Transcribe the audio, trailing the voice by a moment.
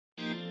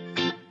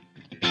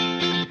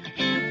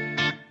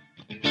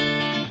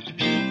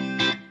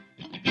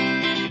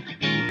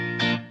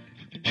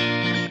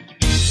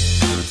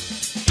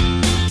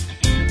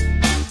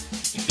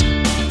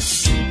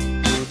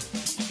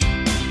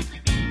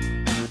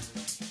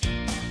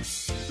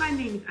My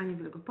name is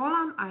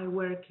Wielgopolan. I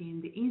work in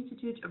the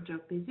Institute of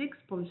Geophysics,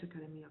 Polish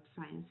Academy of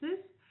Sciences.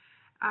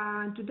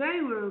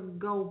 Today we'll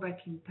go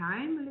back in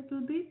time a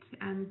little bit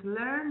and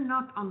learn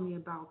not only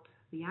about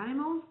the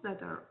animals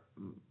that are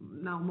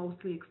now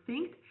mostly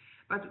extinct,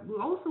 but we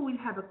also will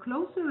have a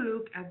closer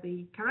look at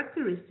the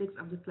characteristics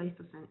of the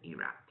Pleistocene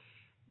era.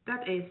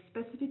 That is,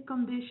 specific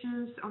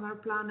conditions on our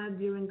planet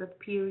during that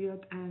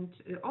period, and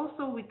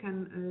also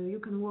you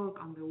can work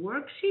on the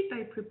worksheet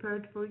I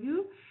prepared for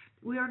you.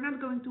 We are not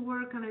going to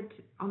work on it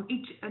on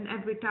each and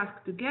every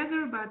task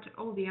together, but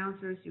all the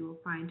answers you will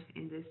find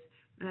in this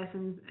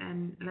lesson,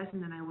 and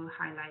I will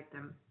highlight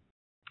them,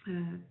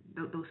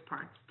 those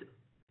parts too.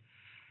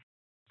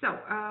 So,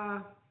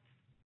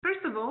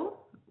 first of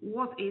all,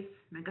 what is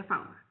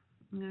megafauna?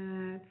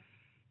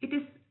 It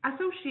is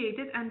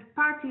associated, and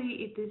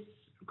partly it is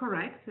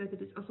correct, that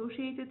it is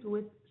associated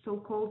with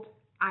so-called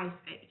Ice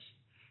Age.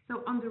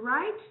 So on the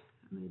right,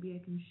 maybe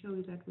I can show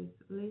you that with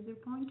laser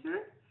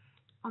pointer.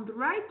 On the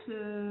right,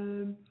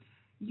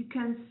 you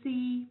can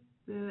see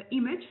the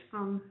image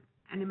from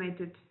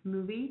animated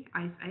movie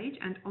Ice Age,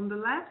 and on the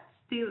left,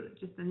 still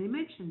just an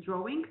image and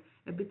drawing,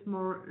 a bit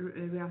more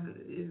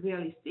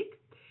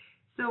realistic.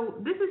 So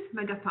this is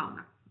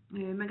megafauna.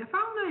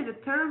 Megafauna is a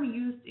term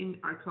used in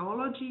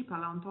archaeology,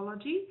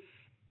 paleontology,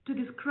 to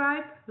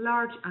describe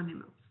large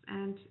animals.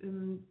 And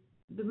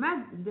the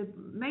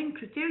main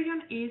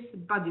criterion is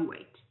body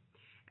weight.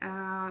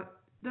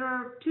 There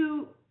are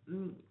two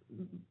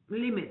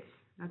limits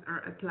that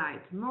are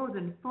applied: more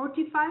than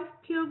 45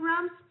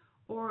 kilograms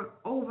or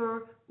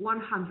over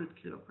 100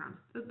 kilograms.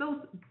 So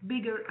those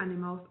bigger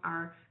animals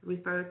are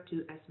referred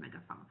to as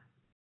megafauna.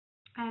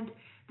 And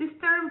this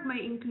term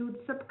may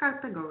include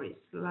subcategories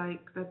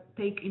like that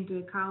take into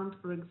account,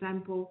 for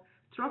example,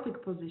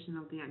 trophic position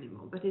of the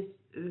animal, that is,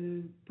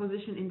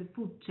 position in the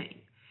food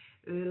chain.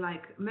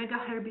 Like mega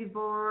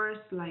herbivores,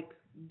 like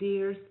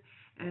deers,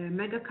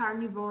 mega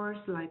carnivores,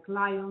 like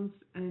lions,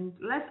 and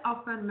less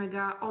often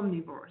mega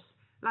omnivores,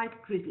 like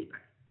grizzly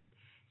bears.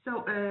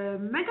 So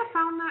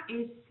megafauna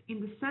is in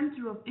the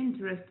center of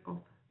interest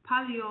of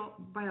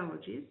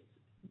paleobiologists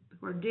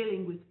who are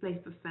dealing with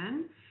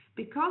Pleistocene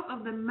because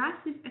of the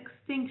massive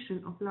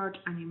extinction of large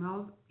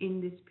animals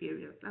in this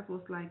period. That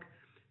was like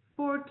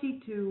 40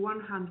 to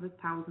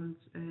 100,000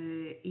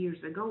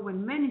 years ago,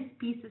 when many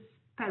species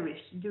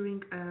perished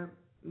during a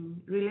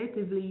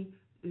relatively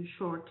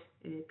short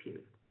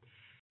period.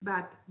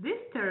 But this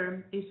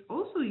term is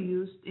also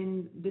used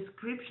in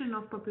description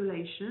of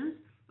populations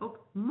of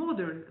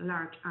modern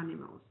large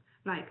animals,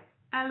 like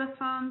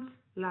elephants,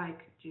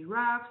 like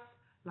giraffes,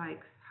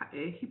 like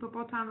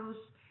hippopotamus,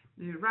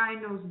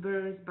 rhinos,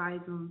 bears,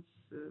 bisons,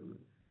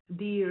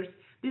 deers.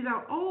 These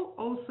are all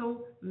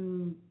also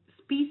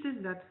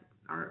species that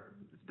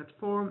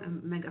form a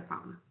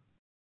megafauna.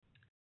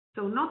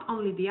 So not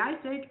only the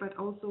Ice Age, but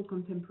also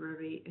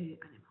contemporary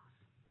animals.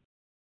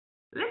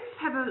 Let's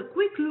have a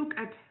quick look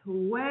at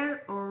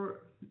where,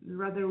 or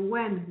rather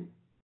when,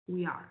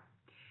 we are.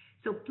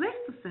 So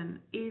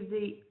Pleistocene is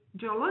the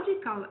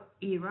geological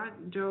era,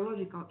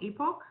 geological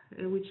epoch,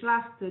 which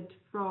lasted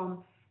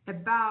from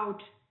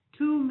about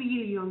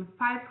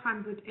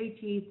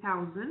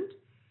 2,588,000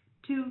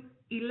 to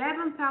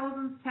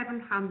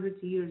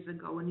 11,700 years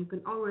ago, and you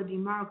can already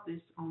mark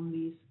this on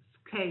this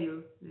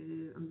scale,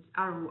 on this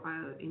arrow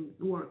in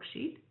the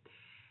worksheet.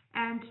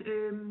 And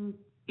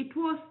it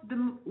was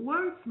the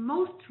world's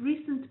most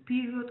recent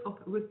period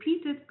of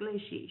repeated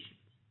glaciations.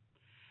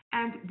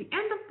 And the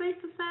end of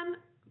Pleistocene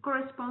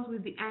corresponds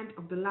with the end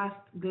of the last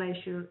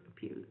glacier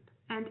period.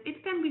 And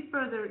it can be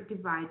further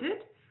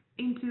divided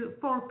into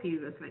four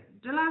periods, like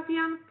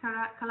Gelasian,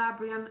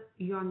 Calabrian,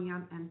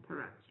 Ionian, and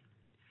Terentian.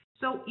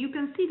 So you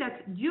can see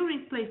that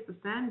during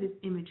Pleistocene, this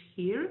image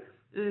here,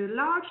 a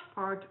large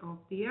part of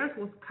the Earth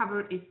was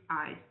covered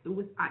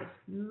with ice,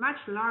 much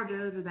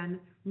larger than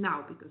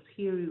now, because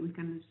here we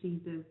can see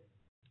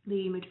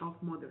the image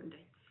of modern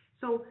day.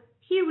 So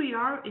here we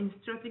are in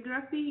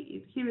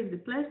stratigraphy. Here is the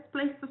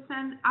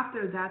Pleistocene.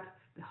 After that,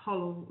 the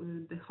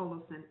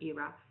Holocene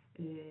era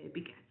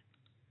began,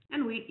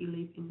 and we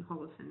live in the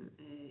Holocene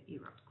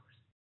era, of course.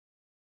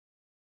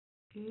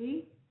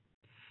 Okay.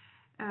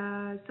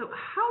 So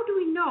how do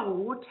we know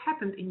what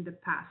happened in the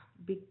past,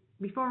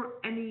 before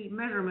any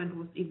measurement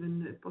was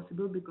even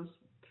possible, because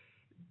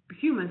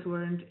humans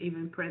weren't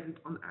even present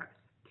on Earth?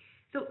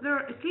 So there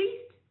are at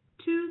least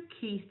two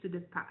keys to the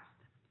past.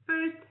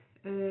 First,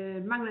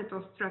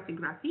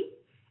 magnetostratigraphy,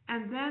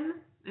 and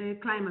then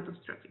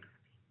climatostratigraphy.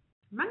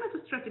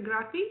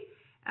 Magnetostratigraphy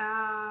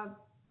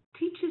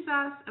teaches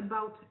us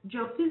about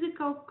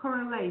geophysical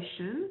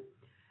correlation.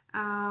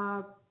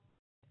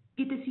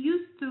 It is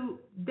used to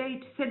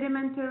date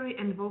sedimentary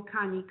and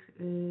volcanic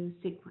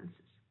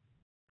sequences.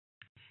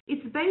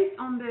 It's based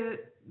on the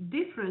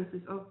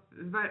differences of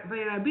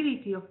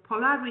variability of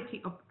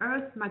polarity of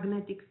Earth's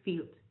magnetic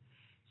field.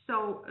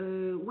 So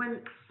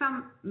when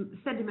some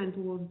sediment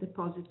was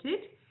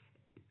deposited,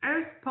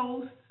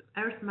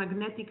 Earth's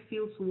magnetic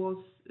fields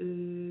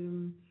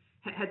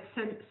had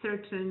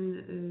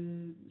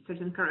certain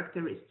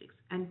characteristics,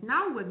 And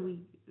now when we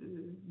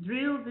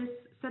drill this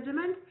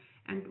sediment,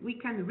 and we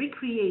can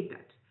recreate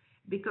that,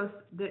 because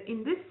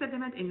in this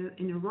sediment,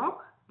 in a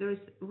rock, there is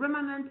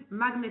remnant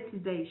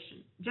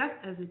magnetization, just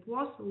as it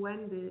was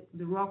when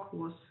the rock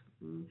was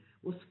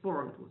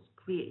formed, was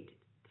created.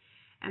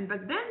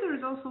 But then there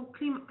is also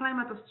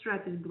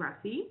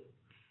climatostratigraphy.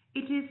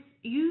 It is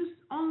used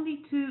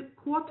only to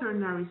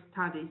quaternary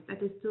studies,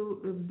 that is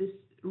to this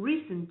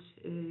recent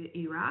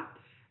era,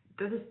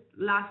 that is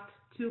last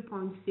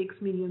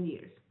 2.6 million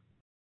years.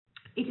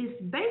 It is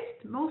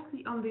based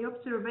mostly on the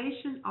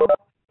observation of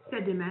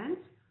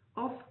sediments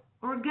of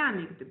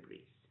organic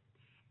debris.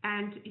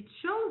 And it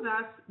shows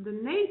us the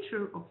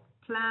nature of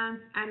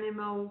plants,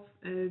 animals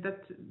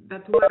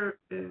that were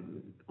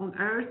on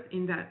Earth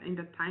in that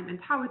time, and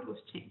how it was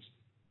changed.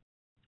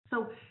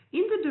 So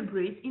in the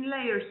debris, in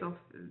layers of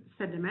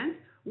sediments,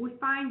 we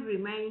find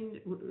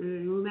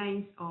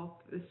remains of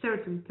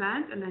certain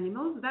plants and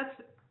animals that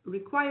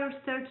require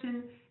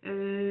certain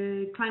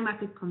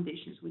climatic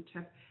conditions, which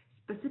have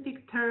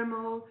specific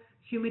thermal,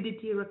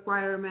 humidity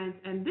requirements,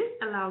 and this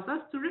allows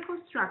us to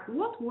reconstruct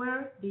what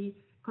were the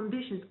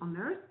conditions on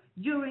Earth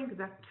during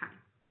that time.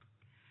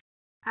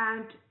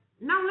 And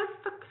now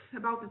let's talk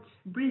about it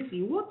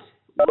briefly. What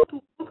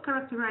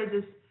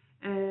characterizes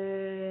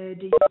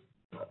this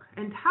epoch,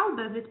 and how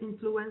does it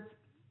influence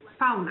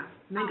fauna,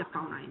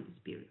 megafauna in this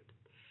period?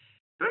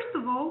 First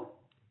of all,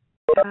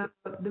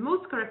 the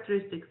most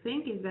characteristic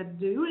thing is that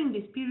during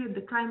this period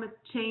the climate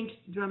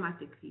changed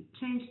dramatically,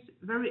 changed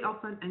very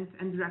often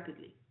and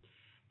rapidly.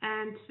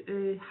 And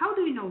how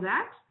do we know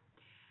that?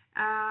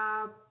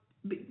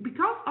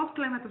 Because of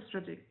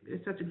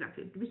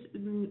climatostratigraphy,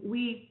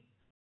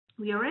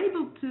 we are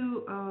able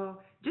to,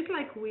 just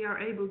like we are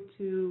able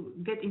to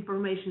get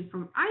information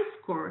from ice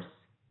cores,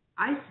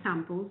 ice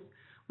samples,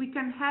 we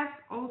can have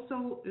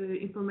also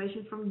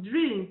information from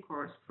drilling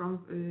cores,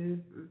 from,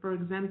 for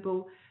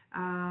example,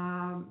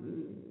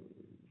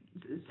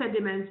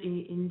 sediments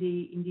in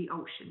the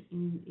ocean,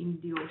 in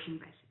the ocean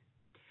basin.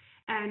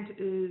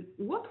 And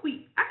what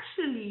we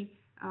actually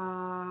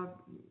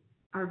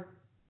are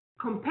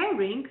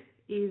comparing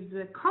is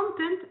the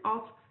content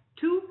of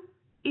two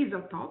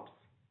isotopes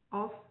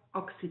of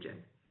oxygen.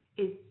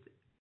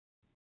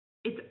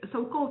 It's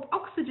so-called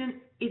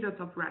oxygen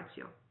isotope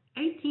ratio,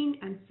 18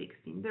 and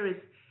 16. There is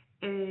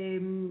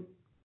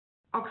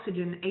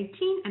oxygen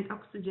 18 and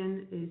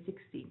oxygen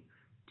 16,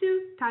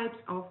 two types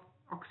of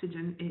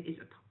oxygen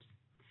isotopes.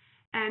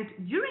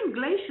 And during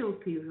glacial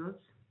periods,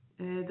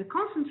 the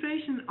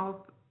concentration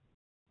of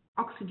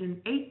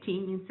oxygen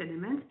 18 in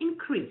sediments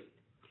increased.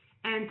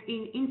 And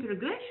in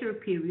interglacial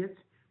periods,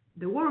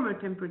 the warmer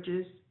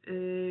temperatures,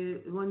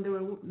 when there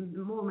were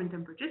warmer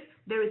temperatures,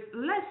 there is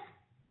less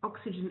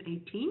oxygen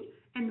 18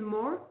 and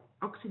more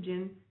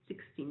oxygen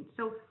 16.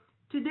 So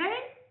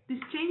today,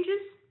 these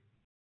changes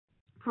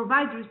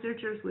provide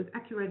researchers with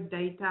accurate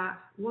data.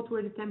 What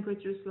were the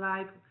temperatures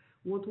like?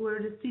 What were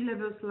the sea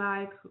levels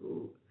like?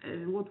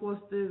 What was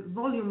the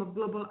volume of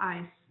global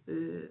ice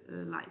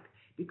like?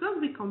 Because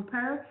we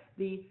compare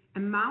the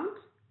amount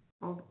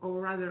of, or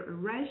rather a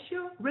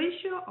ratio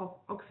of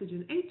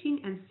oxygen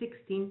 18 and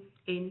 16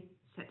 in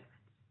sediments.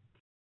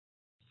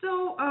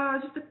 So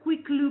just a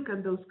quick look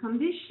at those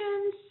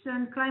conditions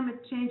and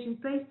climate change in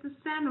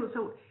Pleistocene.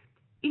 So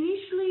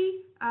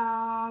initially,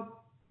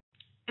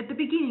 at the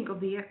beginning of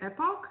the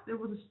epoch, there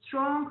was a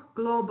strong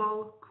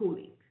global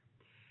cooling.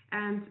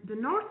 And the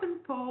northern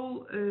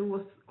pole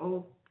was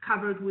all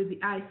covered with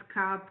the ice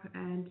cap,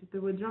 and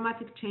there were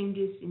dramatic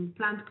changes in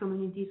plant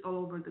communities all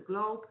over the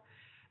globe.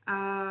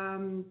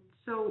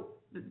 So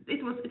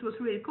it was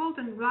really cold,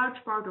 and a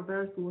large part of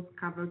Earth was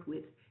covered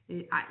with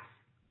ice.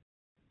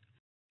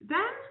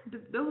 Then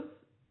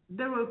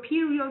there were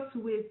periods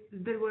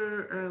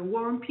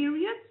warm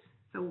periods,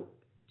 so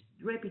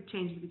rapid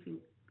changes between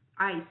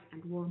ice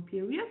and warm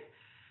periods,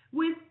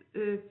 with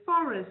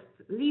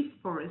leaf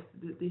forest,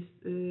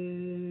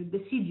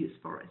 deciduous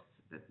forests,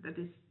 that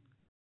is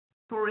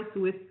forests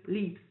with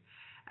leaves,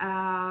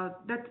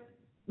 that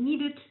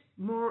needed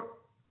more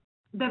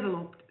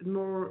developed,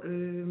 more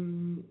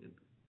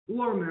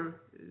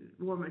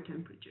warmer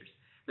temperatures,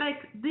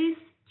 like these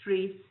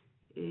trees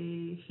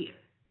here.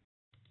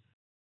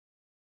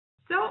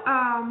 So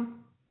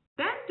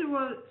then there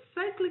were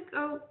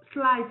cyclical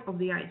slides of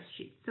the ice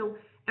sheet. So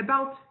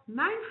about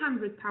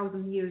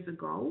 900,000 years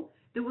ago,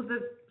 there was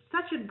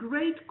such a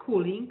great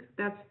cooling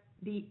that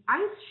the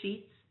ice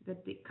sheets,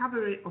 that the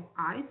cover of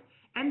ice,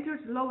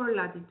 entered lower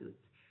latitudes.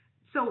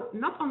 So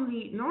not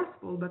only North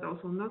Pole, but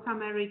also North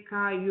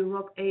America,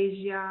 Europe,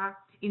 Asia,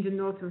 in the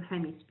Northern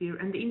Hemisphere.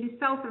 And in the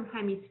Southern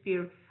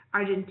Hemisphere,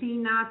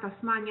 Argentina,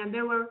 Tasmania,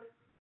 they were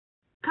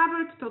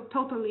covered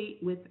totally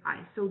with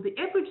ice. So the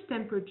average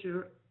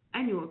temperature,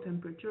 annual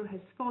temperature,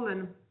 has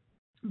fallen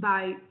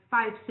by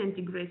 5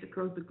 centigrades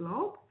across the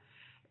globe,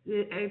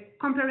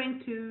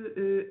 comparing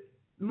to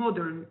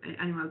modern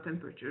annual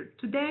temperature.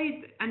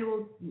 Today, the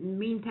annual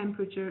mean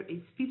temperature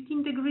is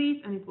 15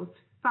 degrees, and it was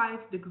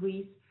 5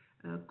 degrees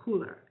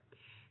cooler.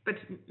 But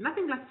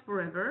nothing lasts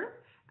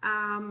forever.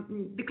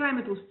 the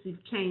climate was still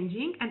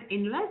changing, and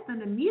in less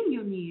than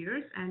 1,000,000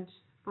 years, and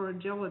for a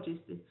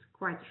geologist it's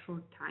quite a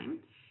short time,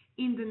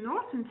 in the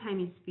northern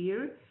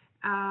hemisphere,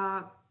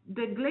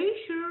 the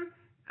glacier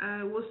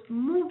was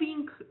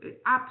moving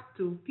up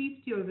to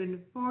 50 or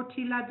even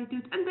 40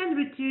 latitude and then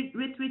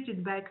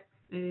retreated back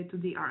to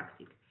the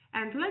Arctic.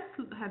 And let's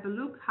have a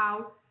look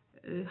how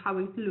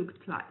it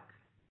looked like.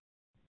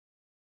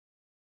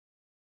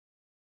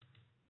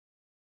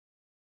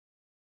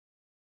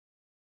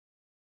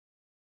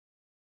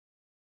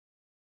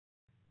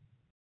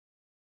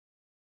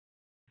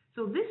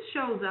 So this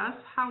shows us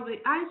how the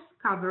ice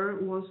cover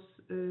was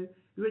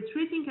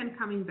retreating and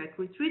coming back,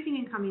 retreating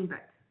and coming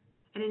back.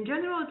 And in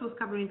general, it was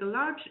covering a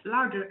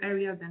larger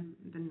area than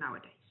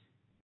nowadays.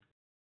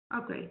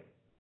 Okay,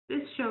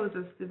 this shows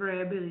us the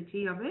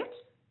variability of it.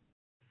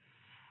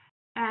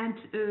 And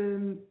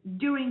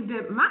during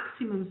the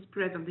maximum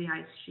spread of the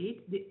ice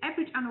sheet, the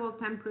average annual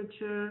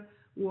temperature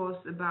was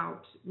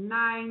about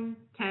 10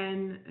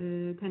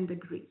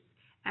 degrees.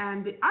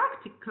 And the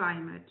Arctic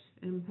climate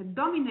had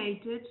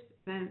dominated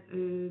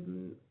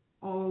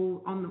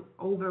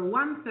over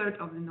 1/3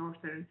 of the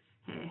northern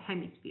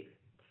hemisphere.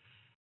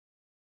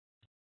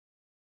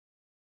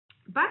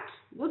 But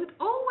was it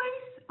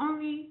always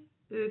only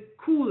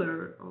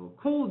cooler or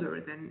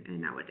colder than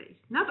nowadays?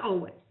 Not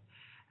always.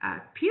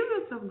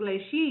 Periods of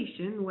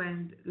glaciation,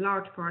 when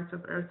large parts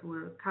of Earth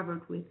were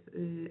covered with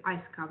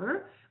ice cover,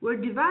 were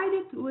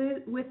divided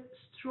with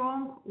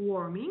strong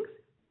warmings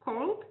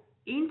called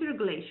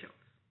interglacials.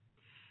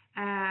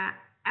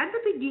 At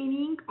the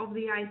beginning of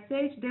the Ice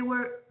Age, they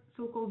were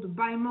so-called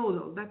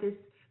bimodal. That is,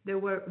 there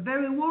were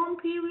very warm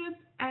periods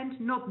and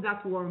not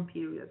that warm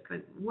periods.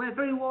 Like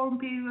very warm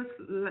periods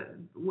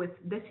with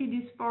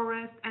deciduous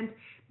forest and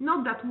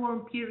not that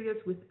warm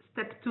periods with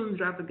steppe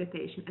tundra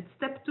vegetation. And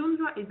steppe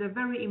tundra is a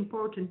very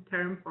important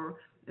term for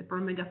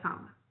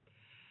megafauna.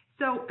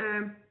 So,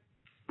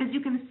 as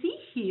you can see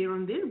here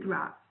on this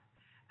graph,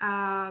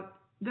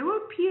 there were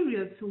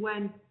periods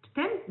when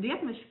the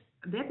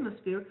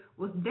atmosphere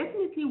was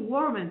definitely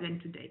warmer than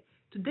today.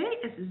 Today,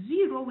 as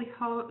zero, we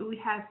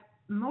have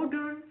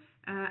modern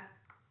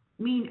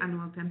mean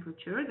annual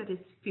temperature, that is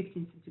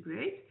 15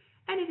 centigrade,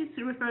 and it is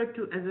referred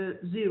to as a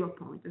 0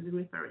 point, as a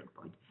referring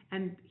point.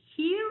 And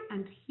here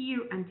and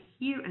here and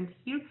here and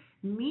here,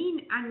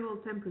 mean annual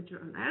temperature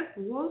on Earth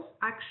was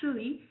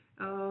actually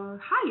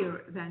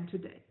higher than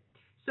today.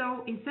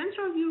 So in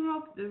Central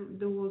Europe,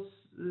 there was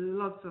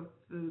lots of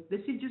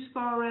deciduous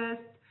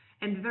forests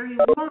and very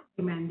warm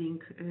demanding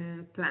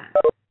plants.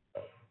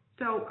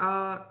 So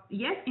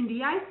yes, in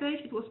the Ice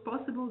Age, it was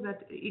possible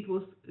that it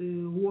was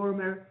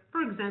warmer,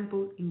 for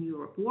example, in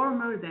Europe,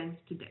 warmer than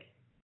today.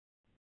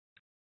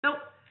 So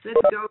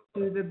let's go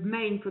to the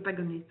main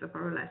protagonists of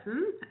our lesson,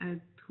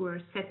 who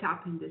are set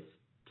up in this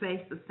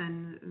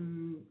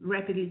Pleistocene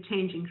rapidly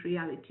changing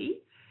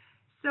reality.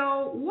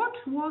 So what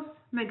was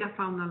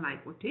megafauna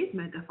like? What is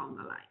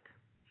megafauna like?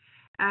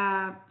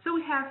 So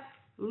we have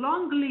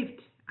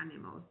long-lived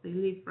animals. They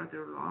live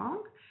rather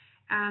long,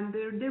 and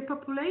their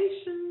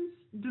populations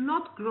do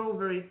not grow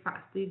very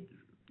fast. They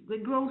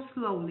grow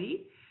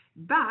slowly,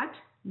 but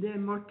the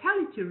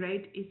mortality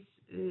rate is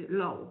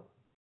low.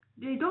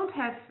 They don't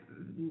have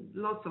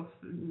lots of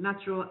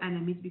natural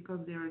enemies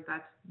because they're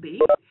that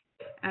big,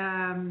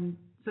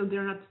 so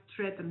they're not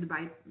threatened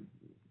by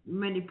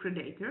many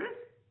predators.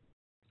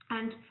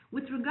 And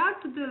with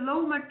regard to the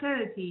low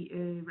mortality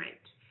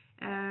rate,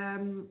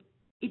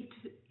 it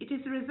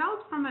is a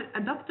result from an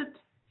adopted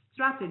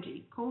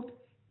strategy called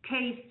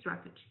case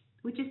strategy,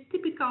 which is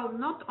typical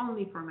not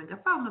only for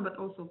megafauna but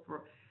also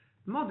for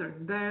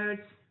modern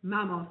birds,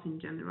 mammals in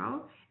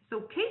general.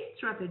 So case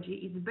strategy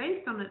is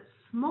based on a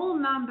small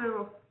number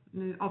of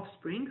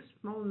offspring,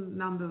 small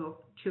number of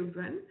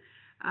children.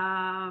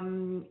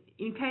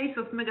 In case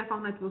of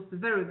megafauna, it was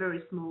very,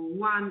 very small,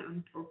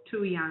 1 or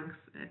 2 youngs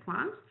at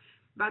once,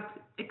 but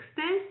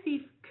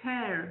extensive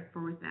care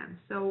for them.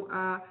 So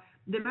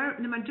the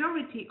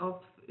majority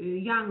of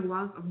young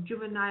ones, of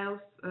juveniles,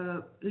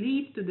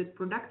 live to the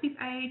productive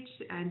age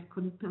and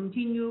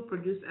continue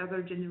produce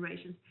other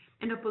generations.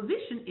 And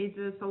opposition is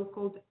a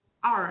so-called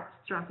R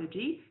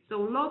strategy,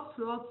 so lots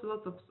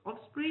of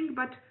offspring,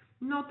 but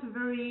not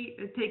very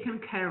taken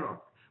care of,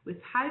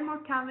 with high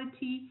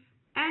mortality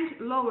and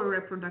lower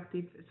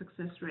reproductive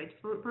success rate.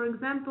 For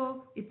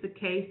example, it's the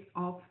case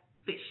of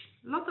fish.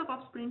 Lots of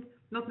offspring,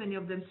 not many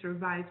of them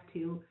survive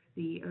till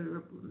the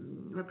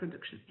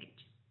reproduction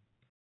age.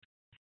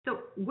 So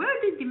where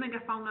did the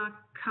megafauna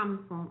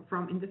come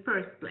from in the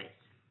first place?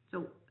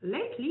 So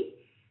lately,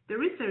 the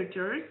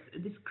researchers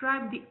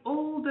described the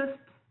oldest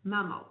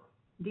mammal,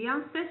 the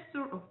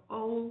ancestor of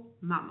all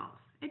mammals.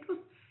 It was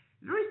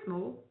very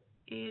small.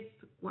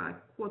 It's a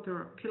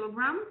quarter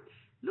kilogram.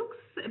 Looks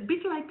a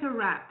bit like a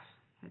rat.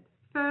 Had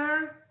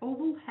fur,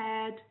 oval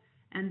head,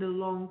 and a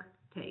long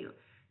tail.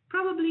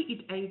 Probably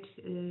it ate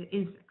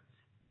insects.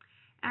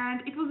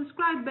 And it was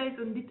described based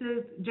on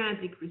detailed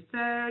genetic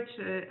research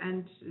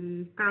and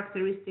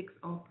characteristics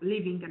of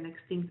living and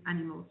extinct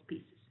animal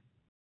species.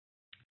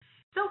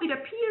 So it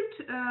appeared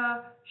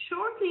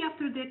shortly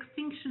after the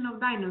extinction of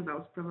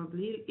dinosaurs,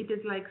 probably. It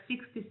is like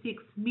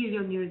 66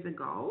 million years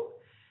ago.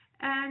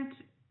 And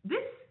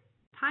this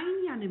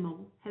tiny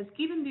animal has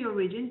given the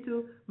origin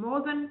to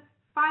more than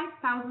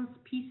 5,000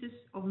 species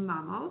of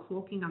mammals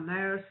walking on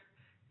Earth,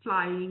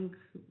 flying,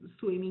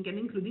 swimming, and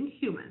including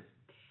humans.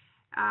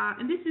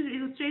 And this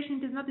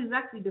illustration is not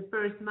exactly the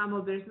first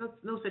mammal. There's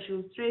no such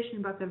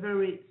illustration, but a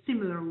very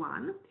similar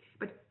one.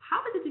 But how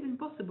is it even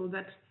possible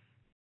that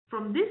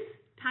from this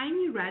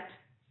tiny rat,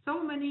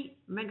 so many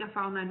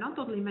megafauna, not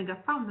only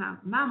megafauna,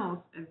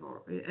 mammals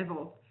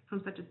evolved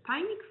from such a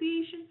tiny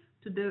creation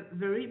to the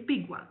very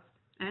big ones,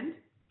 and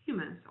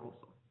humans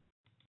also?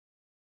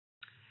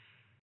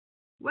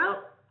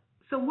 Well,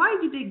 so why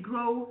did they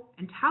grow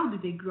and how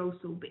did they grow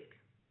so big?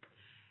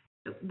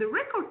 So the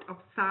record of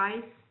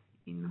size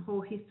in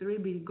whole history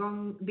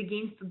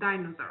begins to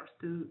dinosaurs,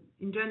 to,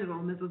 in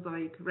general,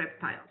 Mesozoic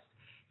reptiles.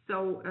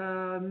 So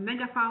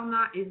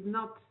megafauna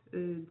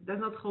does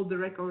not hold the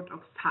record of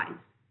size.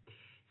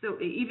 So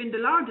even the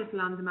largest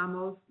land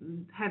mammals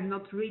have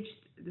not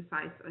reached the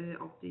size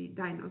of the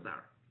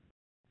dinosaur,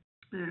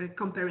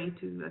 comparing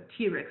to a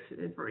T-Rex,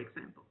 for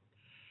example.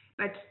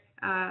 But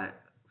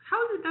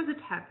how does it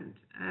happen?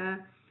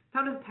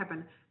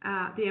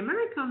 The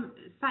American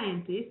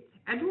scientist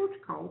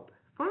Edward Cope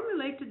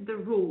formulated the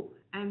rule,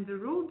 and the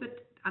rule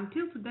that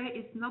until today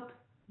is not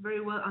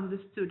very well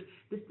understood.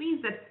 This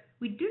means that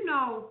we do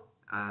know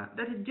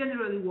that it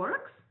generally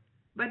works,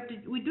 but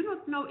we do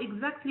not know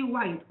exactly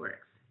why it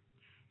works.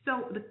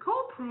 So the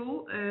Cope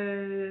rule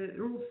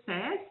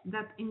says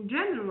that in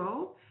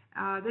general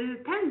there is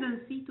a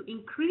tendency to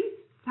increase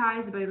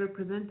size by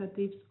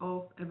representatives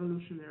of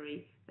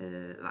evolutionary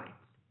lines.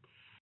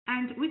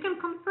 And we can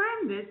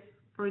confirm this,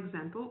 for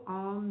example,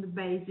 on the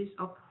basis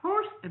of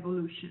horse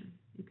evolution.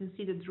 You can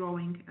see the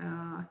drawing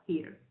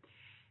here.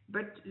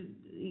 But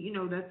you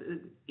know that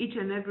each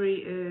and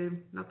every,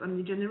 not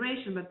only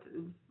generation, but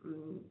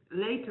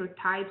later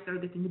types are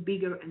getting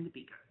bigger and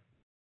bigger.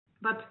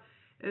 But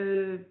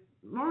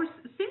more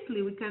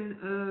simply, we can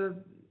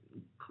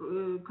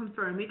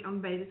confirm it on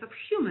basis of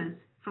humans.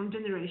 From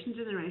generation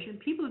to generation,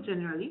 people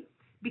generally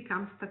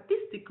become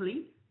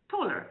statistically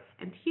taller.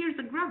 And here's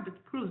a graph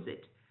that proves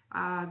it.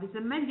 This is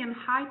the median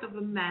height of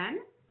a man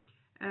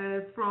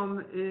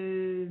from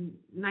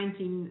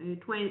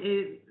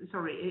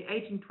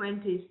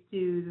 1820s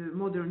to the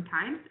modern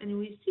times, and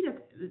we see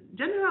that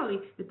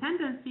generally the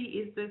tendency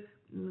is the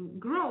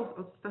growth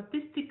of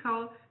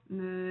statistical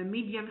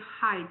median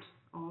height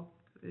of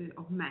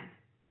men.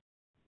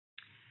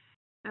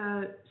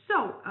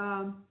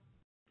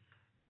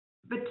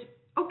 But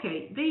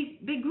okay,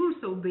 they grew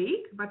so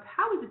big, but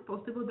how is it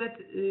possible that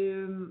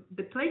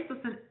the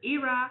Pleistocene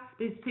era,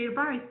 they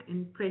survived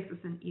in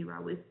Pleistocene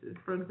era with,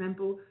 for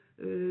example,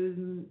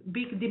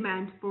 big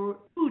demand for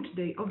food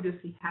they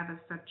obviously have as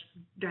such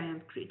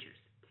giant creatures?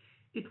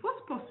 It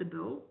was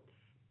possible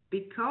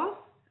because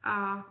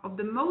of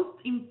the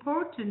most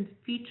important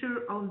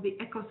feature of the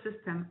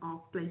ecosystem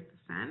of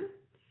Pleistocene,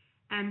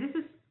 and this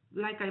is,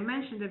 like I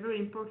mentioned, a very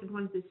important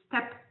one, the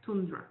steppe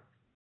tundra.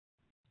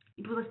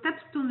 It was a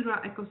steppe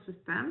tundra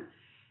ecosystem,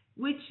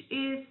 which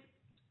is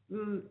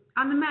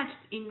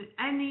unmatched in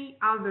any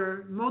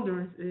other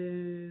modern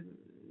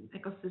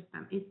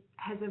ecosystem. It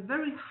has a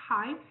very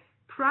high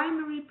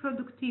primary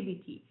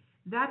productivity.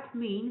 That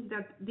means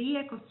that the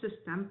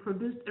ecosystem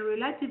produced a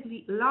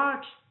relatively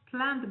large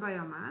plant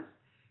biomass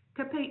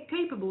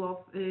capable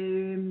of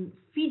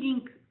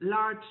feeding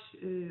large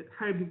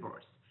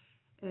herbivores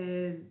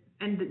and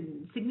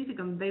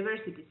significant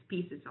diversity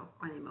species of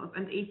animals.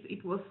 And if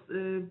it was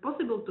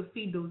possible to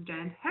feed those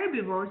giant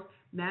herbivores,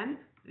 then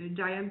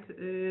giant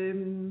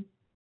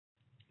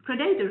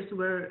predators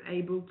were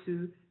able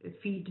to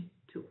feed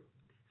too.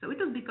 So it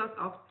was because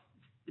of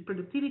the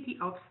productivity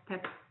of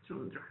steppe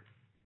tundra.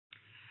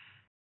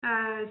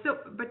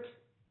 But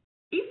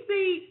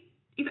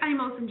if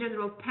animals in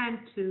general tend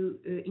to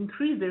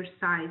increase their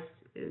size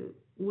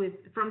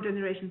from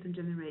generation to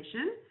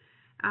generation,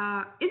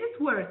 is it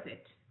worth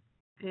it?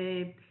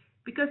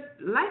 Because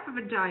life of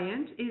a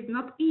giant is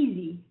not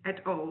easy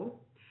at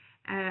all.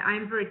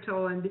 I'm very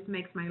tall, and this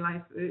makes my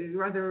life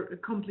rather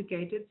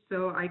complicated.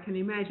 So I can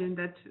imagine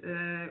that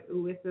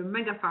with the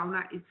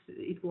megafauna,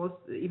 it was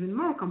even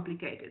more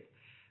complicated.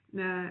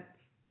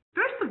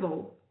 First of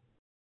all,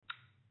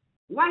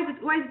 why is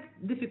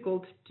it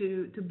difficult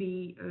to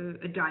be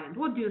a giant?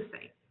 What do you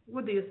say?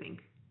 What do you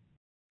think?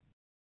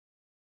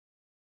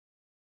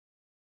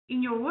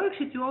 In your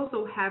worksheet, you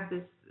also have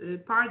this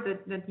part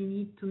that you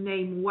need to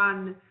name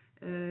one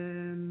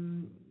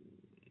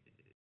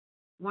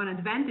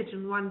advantage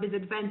and one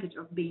disadvantage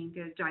of being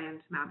a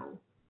giant mammal.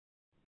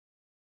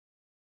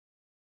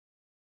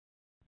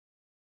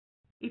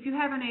 If you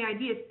have any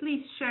ideas,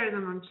 please share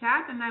them on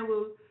chat, and I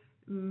will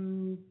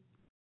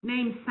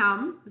name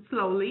some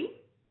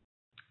slowly.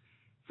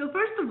 So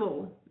first of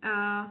all,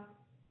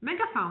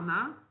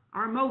 megafauna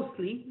are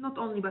mostly, not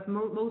only, but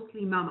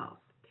mostly mammals.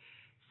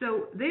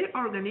 So their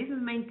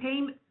organisms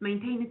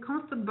maintain a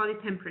constant body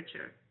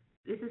temperature.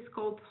 This is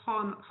called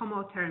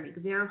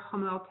homothermic. They are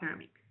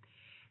homothermic.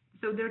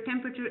 So their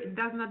temperature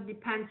does not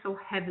depend so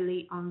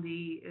heavily on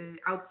the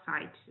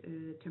outside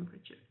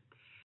temperature.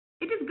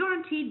 It is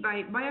guaranteed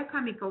by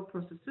biochemical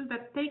processes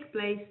that take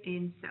place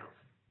in cells.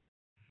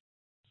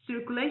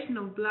 Circulation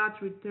of blood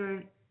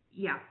return,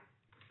 yeah.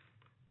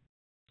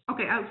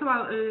 Okay, so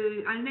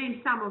I'll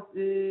name some of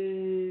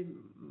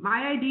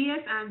my ideas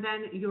and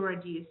then your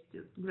ideas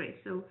too.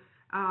 Great. So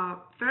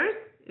first,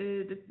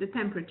 the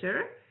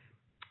temperature.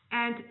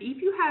 And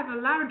if you have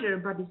a larger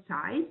body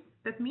size,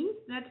 that means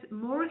that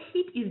more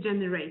heat is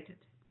generated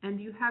and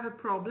you have a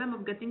problem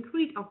of getting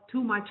rid of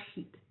too much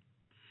heat.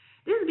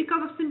 This is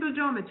because of simple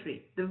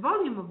geometry. The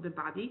volume of the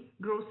body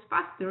grows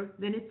faster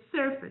than its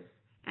surface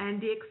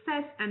and the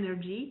excess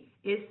energy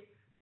is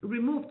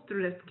removed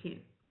through the skin.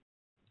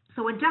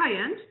 So a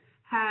giant,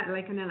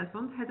 like an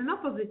elephant, has an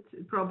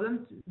opposite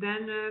problem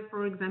than,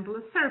 for example,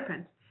 a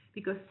serpent,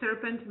 because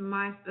serpent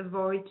must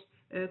avoid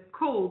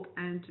cold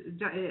and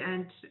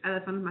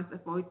elephant must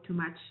avoid too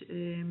much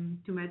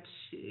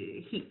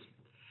heat.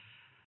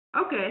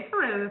 Okay,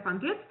 for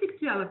elephant, let's stick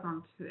to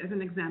elephant as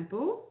an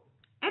example.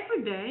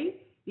 Every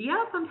day, the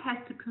elephant has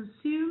to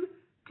consume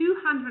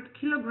 200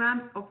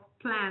 kilograms of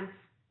plants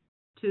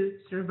to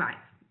survive.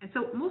 And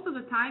so most of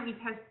the time, it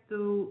has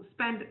to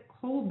spend a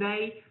whole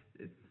day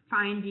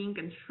finding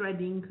and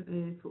shredding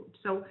food.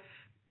 So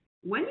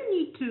when you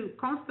need to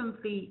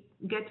constantly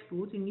get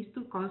food, you need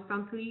to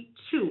constantly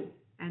chew.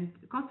 And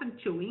constant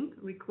chewing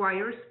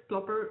requires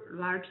proper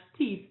large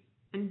teeth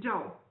and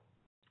jaw.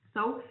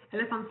 So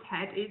elephant's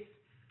head is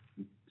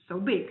so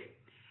big.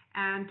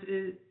 And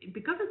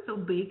because it's so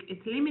big,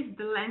 it limits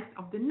the length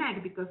of the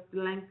neck, because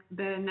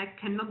the neck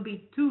cannot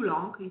be too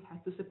long, it has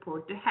to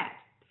support the head.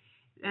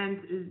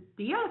 And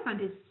the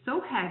elephant is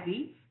so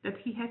heavy that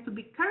he has to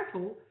be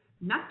careful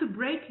not to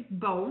break his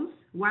bones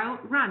while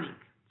running.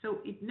 So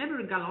it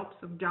never gallops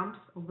or jumps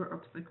over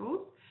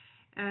obstacles.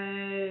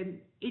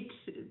 It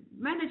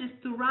manages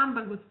to run,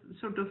 but with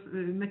sort of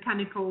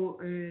mechanical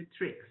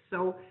tricks.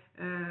 So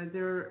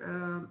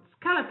their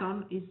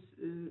skeleton is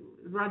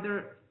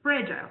rather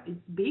fragile. It's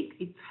big,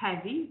 it's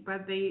heavy,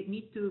 but they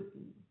need to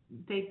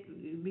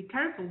be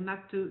careful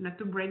not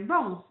to break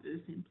bones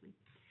simply.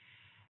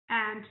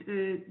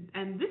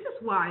 And this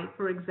is why,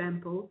 for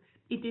example,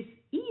 it is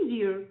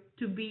easier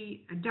to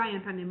be a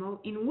giant animal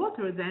in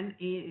water than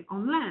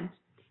on land,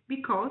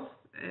 because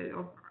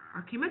of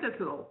Archimedes'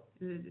 law.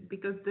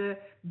 Because the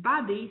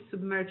body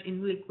submerged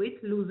in liquid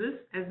loses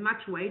as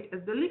much weight as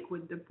the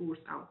liquid that pours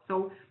out.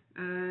 So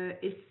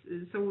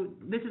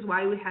this is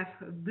why we have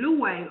blue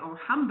whale or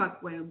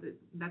humpback whale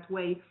that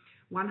weigh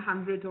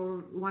 100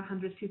 or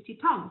 150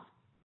 tons,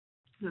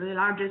 the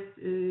largest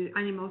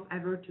animals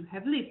ever to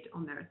have lived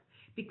on Earth,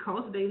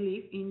 because they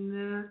live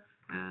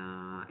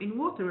in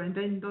water and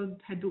then don't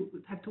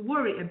have to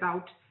worry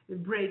about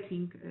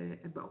breaking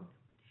a bone.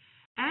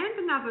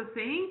 And another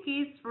thing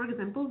is, for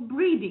example,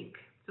 breeding.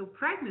 So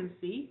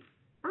pregnancy,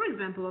 for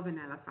example, of an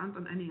elephant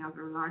or any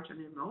other large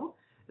animal,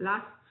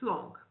 lasts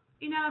long.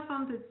 In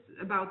elephant,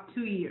 it's about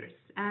 2 years.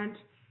 And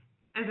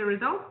as a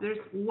result, there's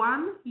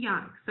one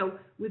young. So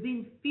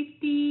within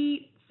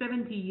 50,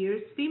 70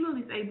 years, female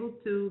is able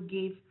to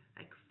give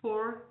like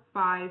 4,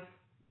 5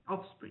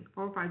 offspring,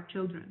 4 or 5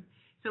 children.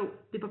 So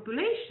the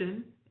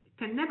population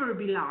can never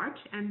be large,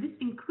 and this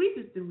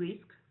increases the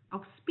risk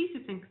of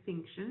species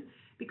extinction,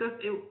 because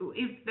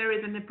if there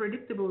is an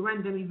unpredictable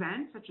random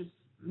event, such as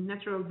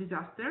natural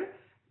disaster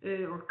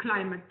or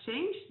climate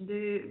change,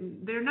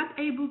 they're not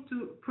able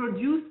to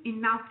produce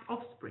enough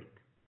offspring.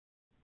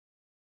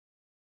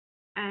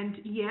 And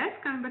yes,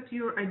 coming back to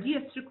your idea,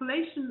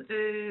 circulation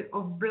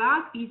of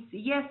blood is,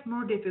 yes,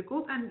 more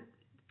difficult, and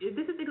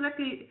this is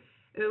exactly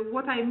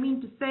what I mean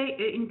to say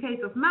in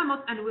case of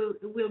mammoths, and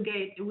we'll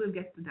get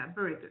to that.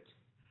 Very good.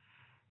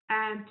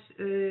 And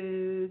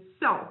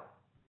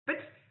but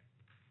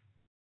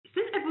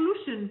since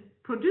evolution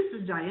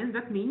produces giants,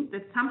 that means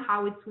that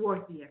somehow it's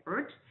worth the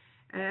effort,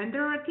 and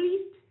there are at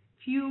least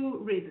few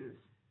reasons.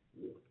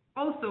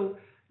 Also,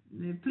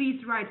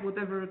 please write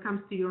whatever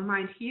comes to your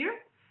mind here.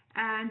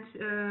 And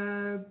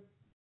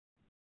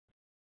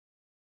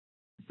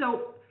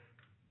so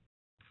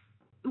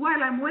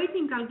while I'm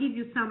waiting, I'll give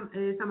you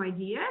some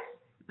ideas.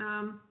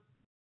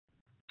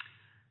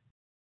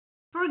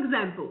 For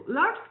example,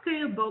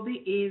 large-scale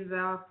body is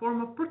a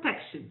form of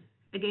protection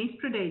against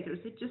predators.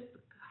 It's just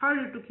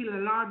harder to kill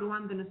a large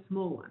one than a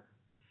small one.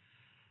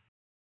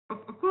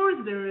 Of course,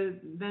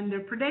 then the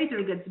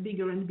predator gets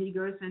bigger and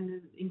bigger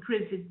and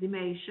increases its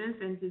dimensions,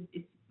 and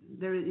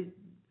there is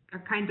a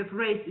kind of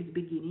race is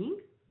beginning.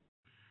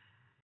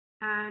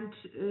 And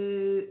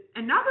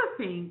another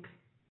thing,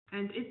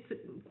 and it's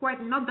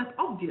quite not that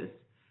obvious,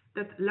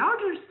 that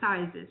larger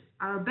sizes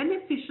are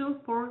beneficial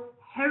for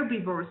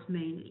herbivores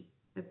mainly.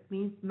 That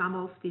means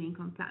mammals feeding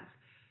on plants,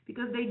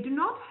 because they do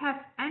not have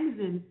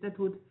enzymes that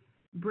would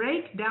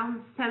break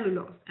down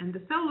cellulose, and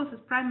the cellulose is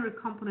primary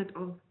component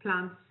of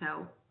plant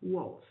cell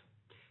walls.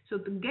 So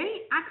to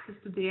gain access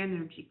to the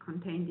energy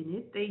contained in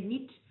it, they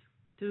need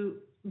to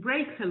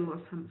break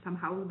cellulose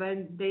somehow,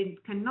 but they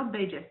cannot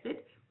digest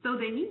it, so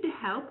they need the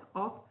help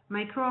of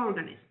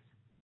microorganisms.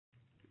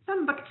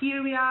 Some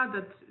bacteria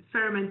that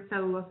ferment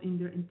cellulose in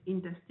their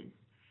intestines,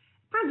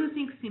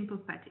 producing simple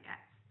fatty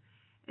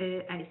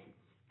acids.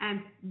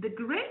 And the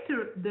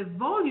greater the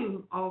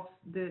volume of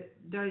their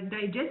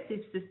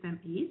digestive system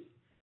is,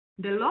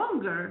 the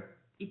longer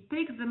it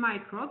takes the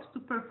microbes to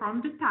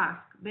perform the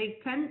task. They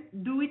can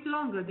do it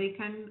longer. They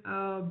can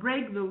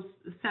break those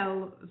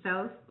cells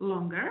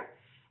longer.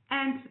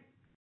 And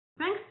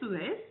thanks to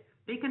this,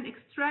 they can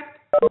extract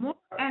more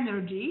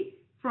energy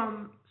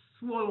from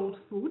swallowed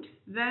food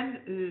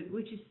than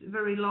which is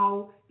very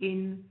low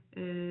in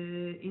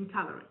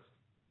calories.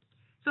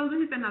 So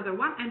this is another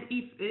one. And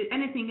if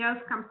anything else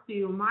comes to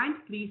your mind,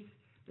 please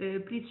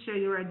share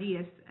your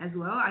ideas as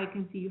well. I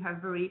can see you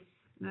have very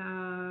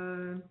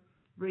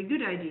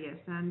good ideas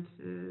and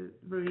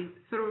very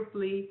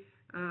thoroughly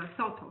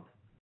thought of.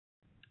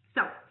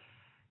 So,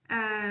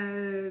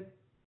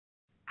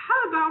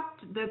 how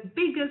about the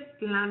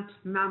biggest land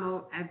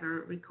mammal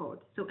ever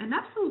recorded? So, an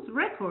absolute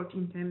record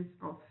in terms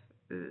of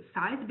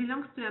size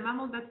belongs to a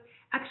mammal that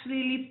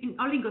actually lived in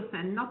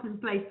Oligocene, not in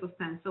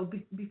Pleistocene, so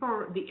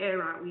before the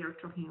era we are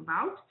talking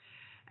about.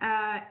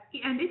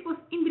 And it was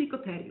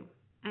Imbricotherium,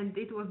 and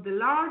it was the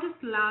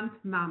largest land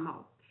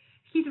mammal.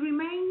 His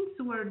remains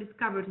were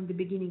discovered in the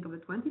beginning of the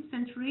 20th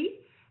century.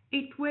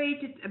 It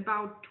weighed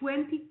about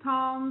 20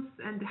 tons,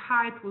 and the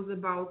height was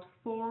about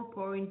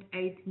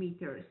 4.8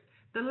 meters.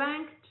 The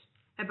length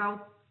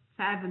about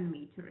 7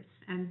 meters,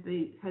 and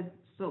they had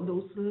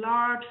those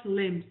large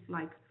limbs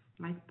like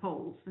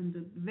poles, and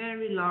a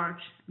very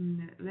large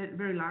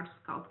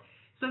skull.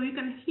 So you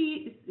can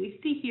see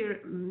here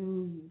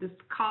the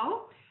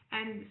skull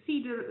and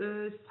see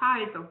the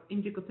size of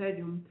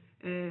Imbricotherium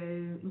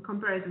in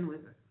comparison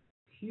with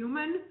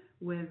human,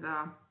 with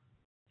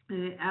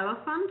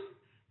elephant,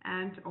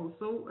 and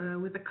also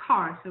with a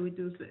car. So it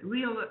was a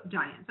real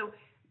giant. So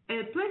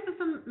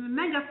Pleistocene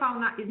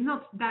megafauna is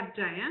not that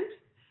giant,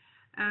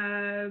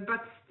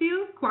 but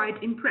still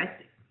quite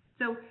impressive.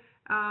 So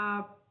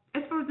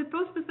as for the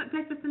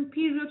Pleistocene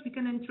period, we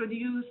can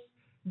introduce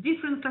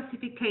different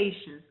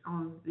classifications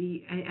on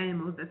the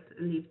animals that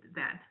lived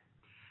then.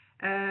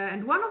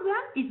 And one of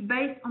them is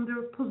based on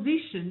their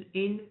position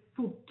in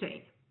food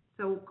chain,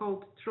 so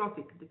called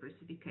trophic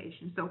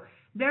diversification. So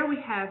there we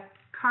have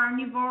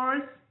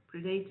carnivores,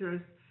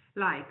 predators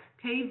like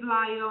cave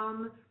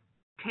lion,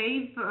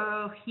 cave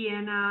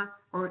hyena,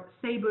 or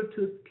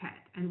saber-toothed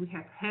cat. And we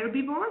have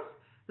herbivores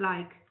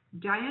like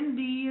giant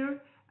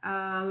deer,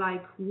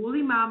 like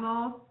woolly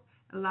mammoths,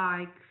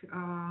 like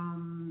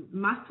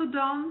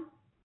mastodon,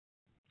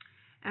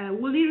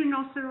 woolly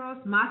rhinoceros,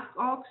 musk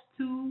ox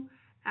too,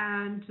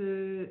 and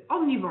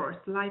omnivores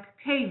like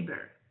cave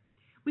bear.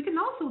 We can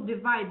also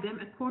divide them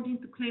according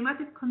to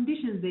climatic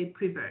conditions they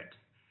preferred.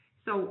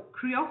 So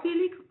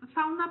cryophilic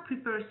fauna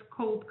prefers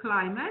cold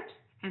climate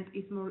and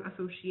is more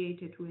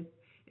associated with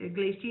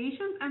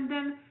glaciation, and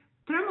then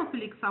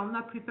thermophilic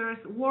fauna prefers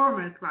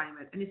warmer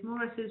climate and is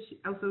more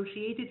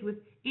associated with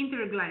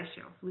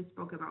interglacials, we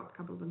spoke about a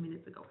couple of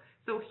minutes ago.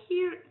 So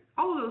here,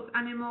 all those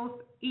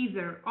animals,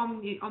 either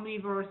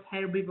omnivores,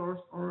 herbivores,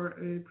 or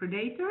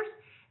predators,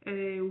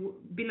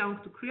 belong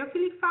to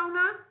cryophilic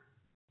fauna.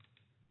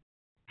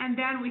 And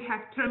then we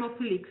have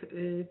thermophilic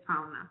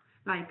fauna,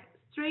 like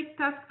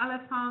straight-tusked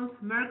elephant,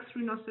 Merck's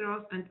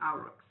rhinoceros, and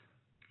aurochs.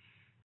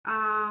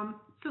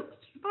 So,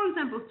 for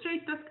example,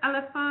 straight-tusked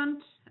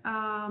elephant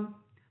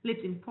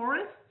lives in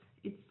forests.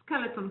 Its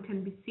skeleton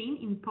can be seen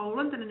in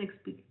Poland at an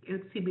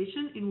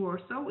exhibition in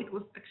Warsaw. It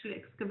was actually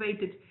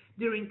excavated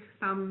during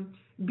some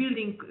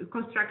building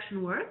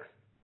construction works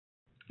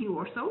in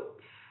Warsaw.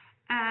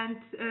 And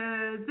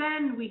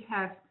then we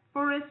have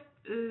forest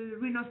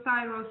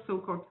rhinoceros,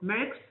 so-called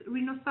Merck's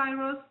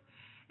rhinoceros.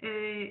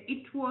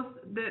 It was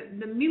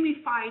the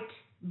mummified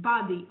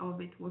body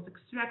of it was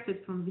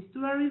extracted from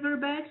Vistula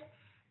riverbed.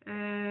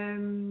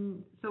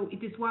 So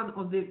it is one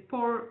of the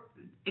 4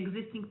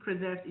 existing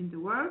preserves in the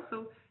world.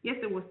 So yes,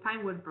 there was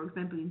time when, for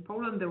example, in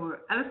Poland there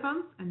were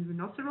elephants and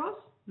rhinoceros,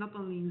 not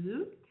only in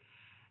zoo.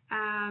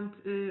 And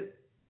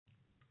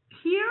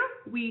here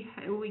we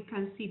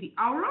can see the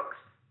aurochs,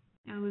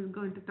 and we're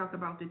going to talk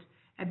about it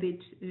a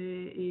bit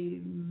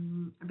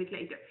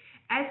later.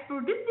 As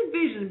for this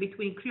division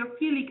between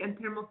cryophilic and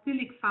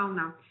thermophilic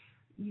fauna,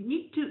 you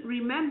need to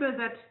remember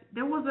that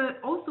there was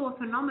also a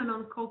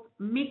phenomenon called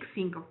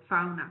mixing of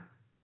fauna.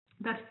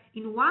 That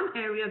in one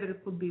area there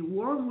could be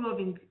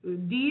warm-loving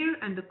deer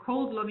and the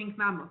cold-loving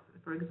mammoth,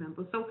 for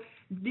example. So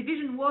the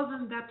division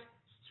wasn't that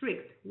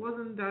strict,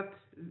 wasn't that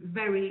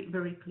very,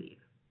 very clear.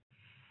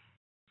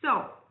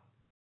 So,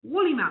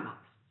 woolly mammoths.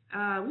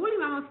 Woolly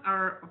mammoths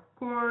are, of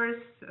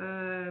course,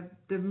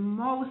 the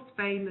most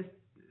famous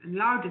and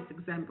largest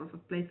examples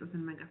of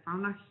Pleistocene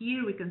megafauna.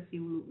 Here we can see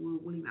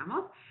woolly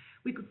mammoth.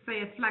 We could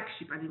say a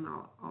flagship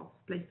animal of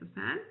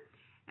Pleistocene.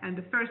 And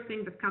the first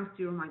thing that comes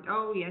to your mind,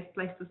 oh yes,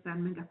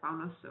 Pleistocene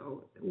megafauna,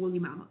 so woolly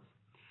mammoths.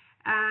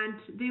 and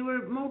they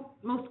were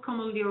most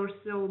commonly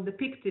also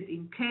depicted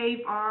in cave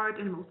art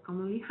and most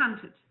commonly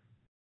hunted.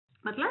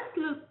 But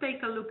let's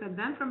take a look at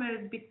them from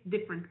a bit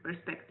different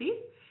perspective,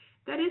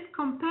 that is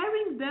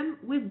comparing them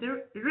with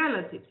their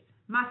relatives,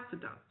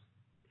 mastodons.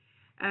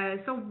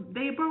 So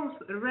they're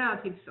both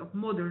relatives of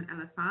modern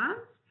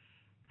elephants,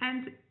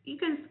 and you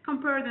can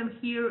compare them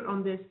here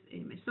on this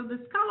image. So the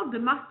skull of the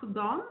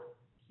mastodon,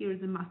 here is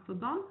the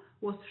mastodon,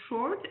 was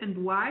short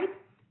and wide.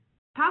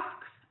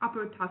 Tusks,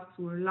 upper tusks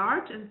were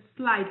large and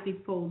slightly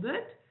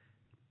folded.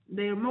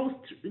 They are more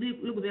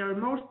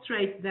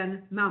straight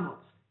than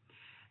mammoths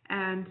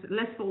and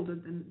less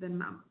folded than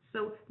mammoths.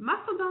 So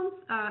mastodons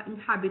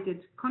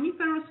inhabited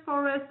coniferous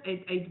forests,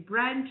 ate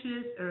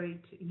branches or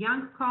ate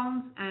young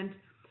cones, and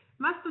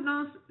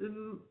mastodons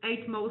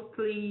ate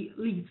mostly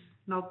leaves,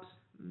 not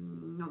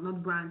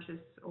branches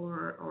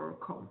or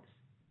cones.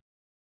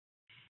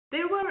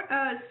 They were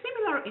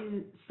similar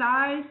in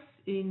size,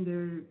 in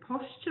their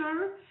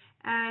posture,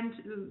 and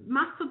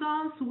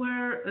mastodons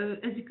were,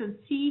 as you can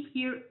see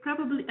here,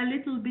 probably a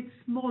little bit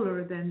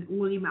smaller than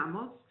woolly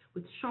mammoths,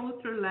 with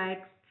shorter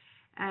legs.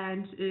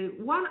 And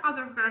one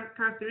other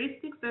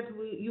characteristic that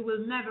you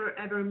will never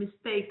ever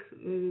make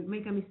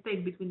a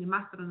mistake between the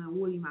mastodon and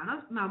woolly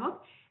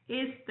mammoth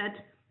is that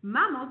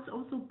mammoths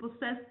also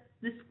possess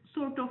this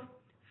sort of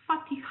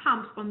fatty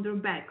humps on their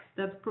backs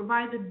that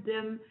provided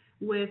them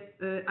with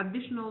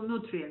additional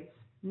nutrients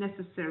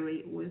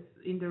necessary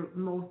in their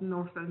most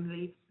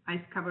northerly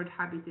ice-covered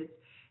habitats.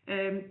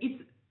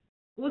 It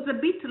was a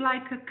bit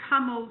like a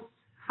camel's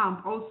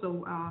hump,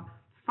 also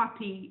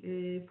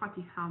fatty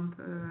hump,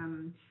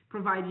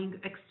 providing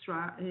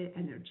extra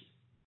energy.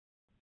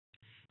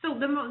 So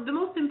the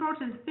most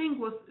important thing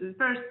was,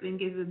 first thing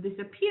is this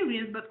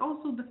appearance, but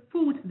also the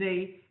food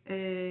they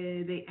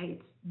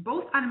ate.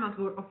 Both animals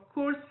were, of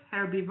course,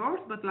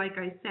 herbivores, but like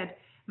I said,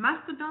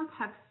 mastodons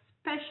have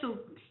special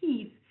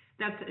teeth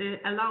that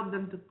allowed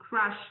them to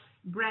crush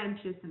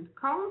branches and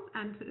cones,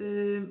 and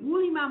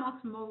woolly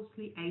mammoths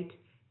mostly ate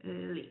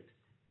leaves.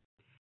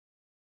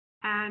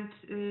 And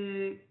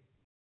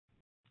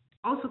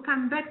also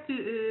coming back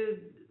to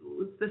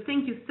the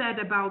thing you said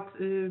about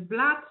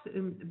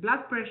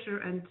blood pressure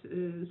and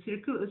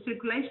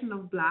circulation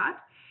of blood,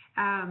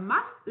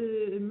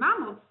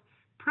 mammoths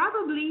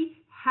probably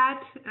had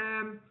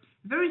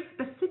very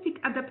specific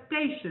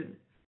adaptation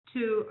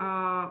to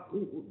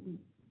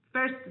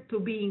first to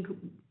being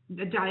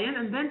a giant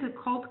and then to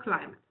cold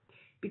climate,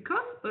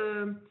 because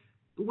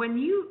when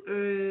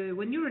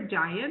you're a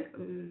giant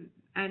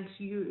and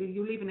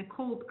you live in a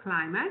cold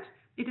climate,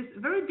 it is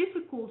very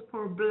difficult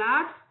for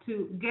blood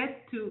to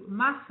get to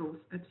muscles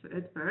at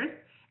first,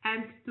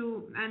 and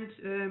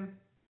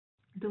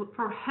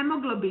for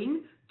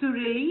hemoglobin to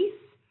release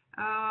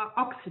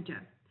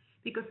oxygen,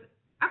 because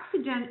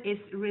oxygen is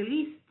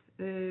released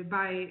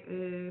by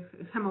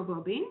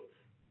hemoglobin,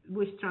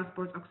 which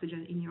transports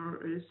oxygen in your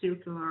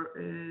circular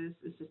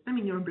system,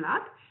 in your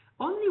blood,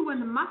 only when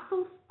the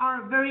muscles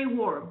are very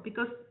warm,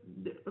 because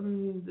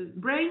the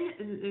brain,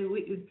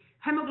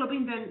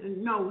 hemoglobin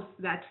then knows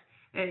that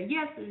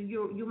yes,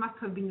 you must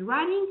have been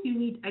running, you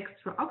need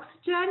extra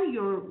oxygen,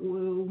 your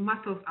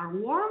muscles are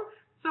warm,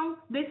 so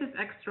this is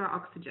extra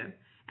oxygen.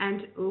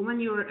 And when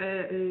you're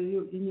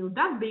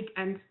that big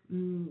and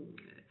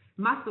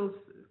muscles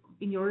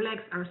in your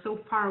legs are so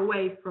far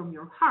away from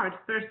your heart,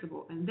 first of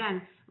all, and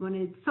then when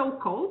it's so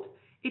cold,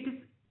 it is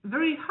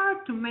very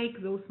hard to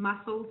make those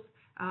muscles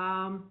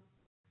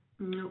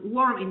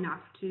warm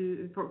enough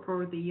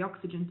for the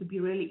oxygen to be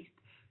released.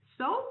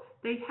 So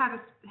they had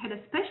a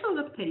special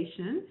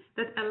adaptation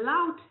that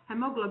allowed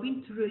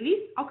hemoglobin to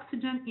release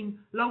oxygen in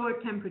lower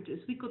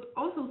temperatures. We could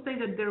also say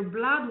that their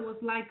blood was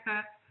like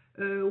a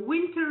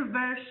winter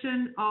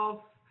version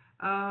of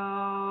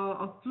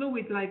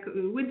fluid, like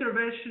a winter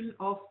version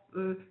of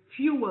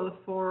fuel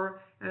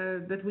for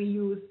that we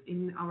use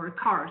in our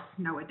cars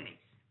nowadays.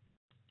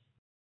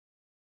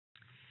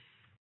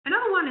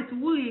 Another one is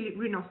woolly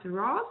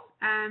rhinoceros,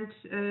 and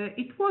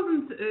it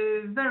wasn't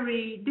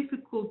very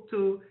difficult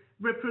to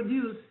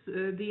reproduce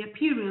the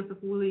appearance of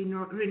woolly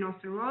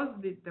rhinoceros.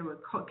 There were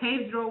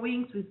cave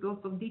drawings with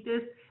lots of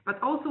details,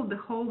 but also the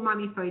whole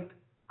mummified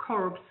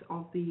corpse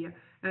of the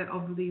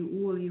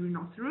woolly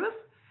rhinoceros.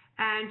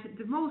 And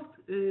the most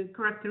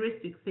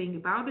characteristic thing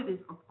about it is,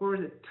 of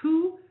course,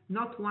 two,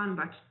 not one,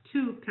 but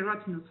two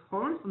keratinous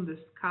horns on the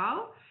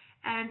skull.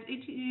 And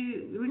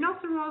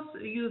rhinoceros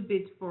used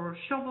it for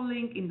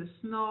shoveling in the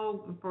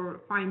snow,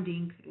 for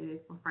finding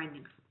food.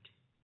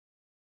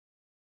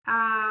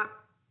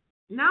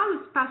 Now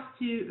let's pass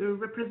to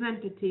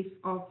representative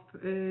of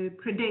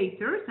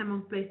predators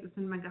among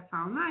Pleistocene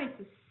megafauna.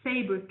 It's a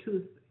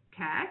saber-toothed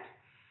cat.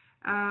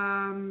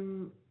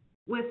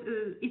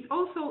 It's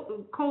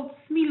also called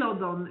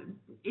Smilodon.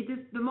 It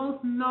is the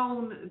most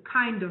known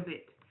kind of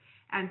it.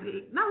 And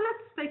now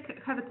let's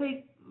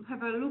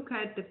have a look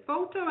at the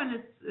photo and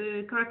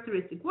its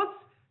characteristic. What's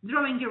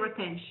drawing your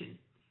attention?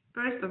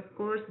 First, of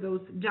course,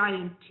 those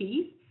giant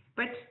teeth.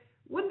 But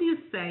what do you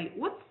say?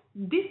 What's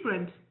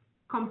different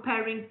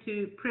comparing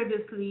to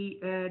previously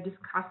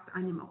discussed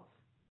animals?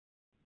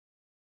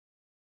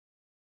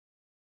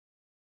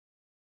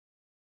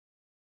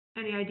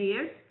 Any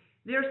ideas?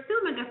 They're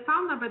still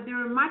megafauna, but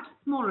they're much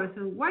smaller.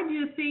 So why do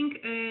you think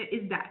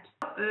is that?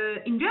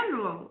 In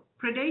general,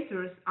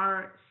 predators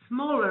are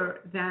smaller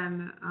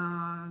than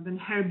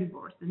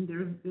herbivores and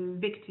their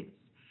victims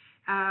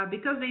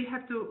because they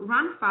have to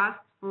run fast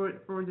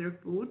for their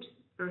food.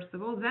 First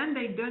of all, then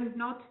they do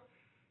not.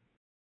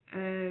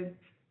 The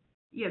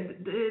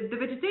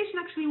vegetation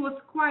actually was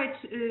quite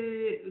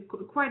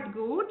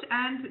good,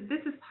 and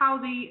this is how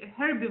the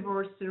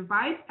herbivores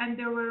survived, and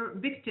they were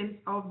victims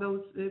of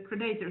those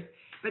predators.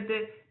 But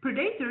the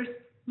predators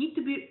need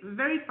to be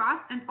very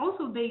fast, and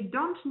also they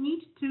don't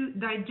need to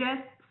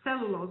digest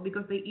cellulose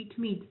because they eat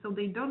meat, so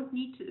they don't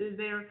need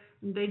their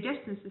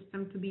digestion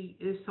system to be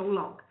so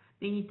long.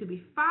 They need to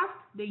be fast,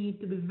 they need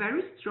to be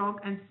very strong,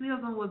 and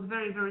Snilson was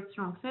very, very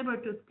strong.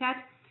 Saber-toothed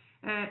cat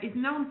is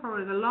known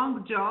for the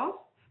long jaws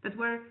that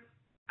were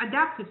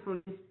adapted for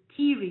this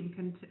tearing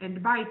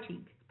and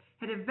biting.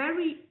 Had a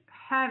very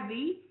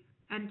heavy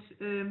and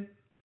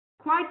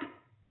quite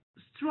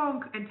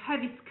strong and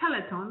heavy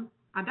skeleton,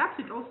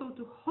 adapted also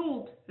to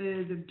hold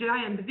the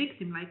giant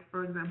victim, like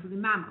for example the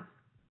mammoth.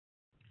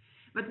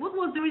 But what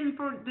was the reason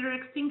for their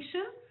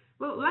extinction?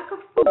 Well, lack of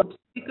food,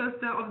 because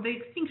of the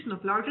extinction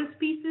of larger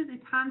species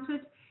it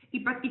hunted,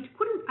 but it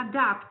couldn't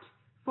adapt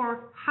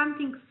for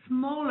hunting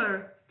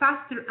smaller,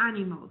 faster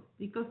animals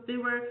because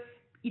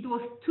it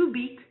was too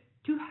big,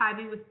 too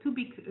heavy, with too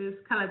big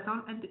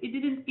skeleton, and it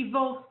didn't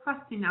evolve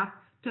fast enough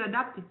to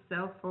adapt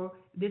itself for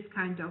this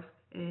kind of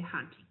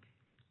hunting.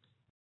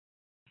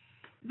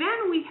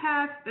 Then we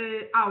have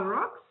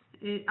aurochs.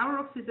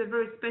 Aurochs is a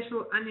very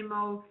special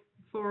animal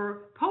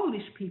for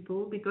Polish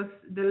people because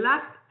the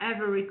last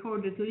ever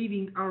recorded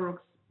living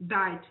aurochs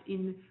died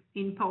in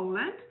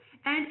Poland,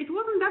 and it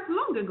wasn't that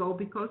long ago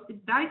because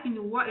it died in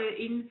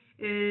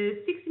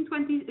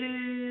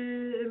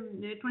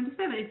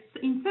 1627. It's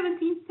in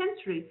 17th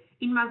century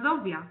in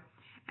Mazovia,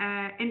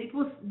 and it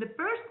was the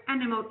first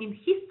animal in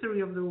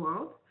history of the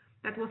world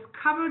that was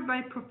covered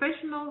by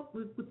professional,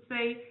 we could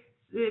say,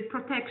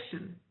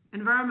 protection,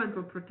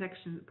 environmental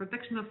protection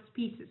of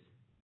species.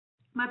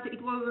 But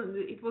it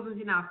wasn't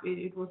enough.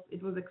 It was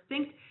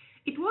extinct.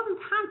 It wasn't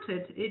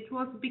hunted. It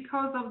was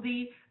because of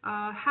the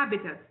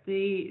habitats.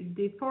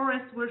 The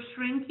forests were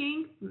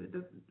shrinking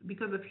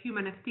because of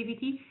human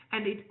activity,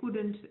 and it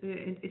couldn't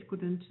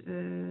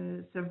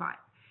survive.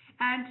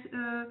 And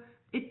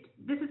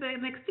this is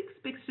an extinct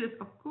species,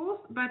 of course,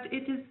 but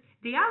it is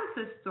the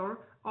ancestor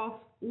of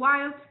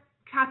wild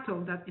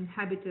cattle that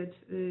inhabited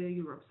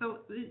Europe.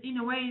 So in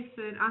a way, it's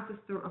an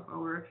ancestor of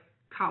our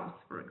cows,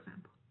 for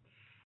example.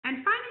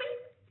 And finally,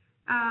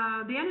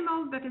 the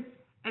animal that is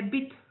a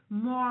bit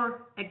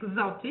more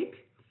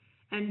exotic,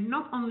 and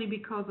not only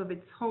because of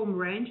its home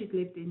range, it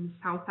lived in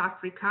South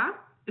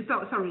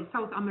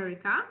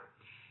America,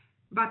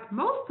 but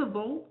most of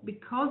all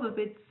because of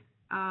its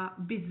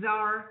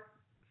bizarre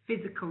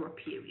physical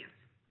appearance.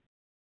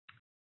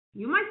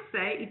 You might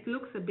say it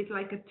looks a bit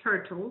like a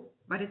turtle,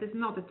 but it is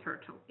not a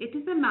turtle. It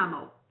is a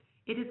mammal.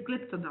 It is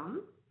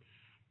Glyptodon,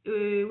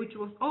 which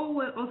was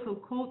also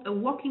called a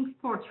walking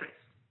fortress.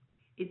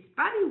 Its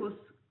body was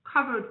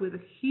covered with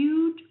a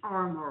huge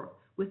armor,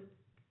 with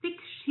thick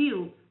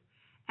shields,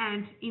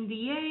 and in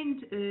the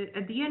end,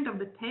 at the end of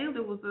the tail,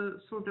 there was a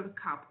sort of a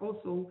cup,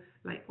 also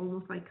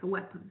almost like a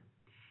weapon.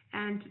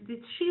 And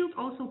this shield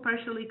also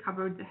partially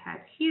covered the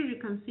head. Here you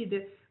can see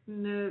the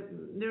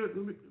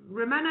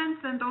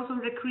remnants and also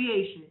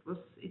recreation.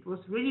 It was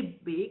really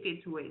big.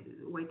 It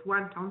weighed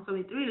 1 ton, so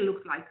it really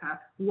looked like a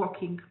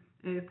walking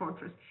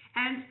fortress.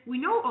 And we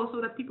know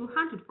also that people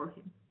hunted for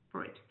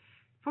it.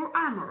 For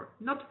armor,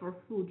 not for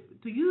food,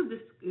 to use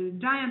this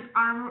giant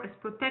armor as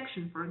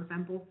protection, for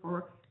example,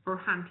 for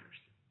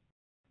hunters.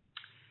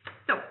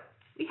 So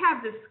we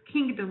have this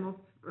kingdom of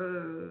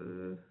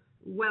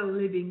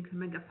well-living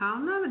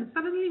megafauna, and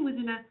suddenly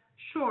within a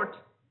short,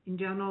 in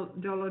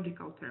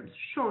geological terms,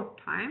 short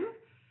time,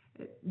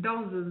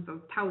 dozens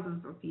of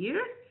thousands of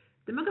years,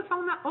 the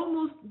megafauna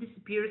almost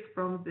disappears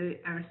from the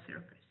Earth's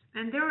surface.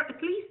 And there are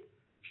at least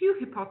few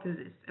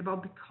hypotheses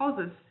about the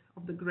causes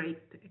of the great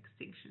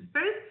extinction.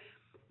 First,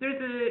 there's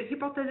a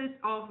hypothesis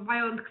of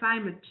violent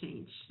climate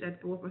change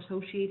that was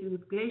associated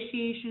with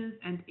glaciations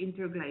and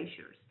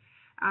interglaciers.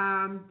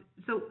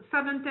 So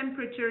sudden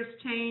temperatures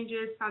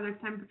changes, sudden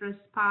temperature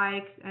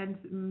spikes, and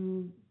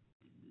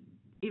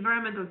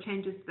environmental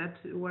changes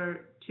that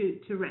were too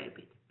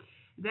rapid.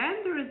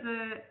 Then there is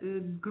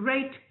a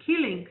great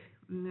killing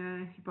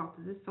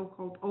hypothesis,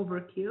 so-called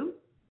overkill,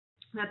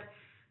 that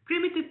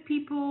primitive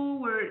people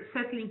were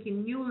settling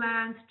in new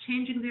lands,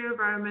 changing their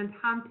environment,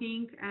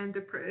 hunting, and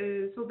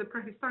so the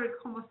prehistoric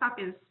Homo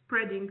sapiens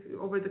spreading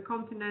over the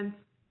continents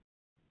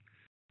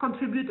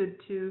contributed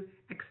to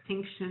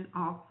extinction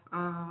of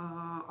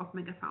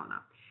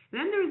megafauna.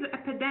 Then there is the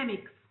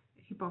epidemics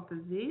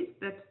hypothesis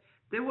that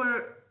there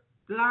were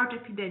large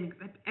epidemics,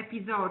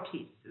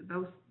 epizooties.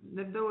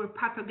 There were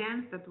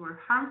pathogens that were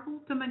harmful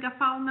to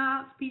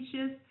megafauna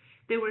species.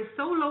 They were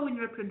so low in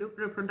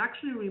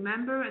reproduction,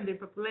 remember, and their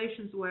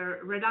populations were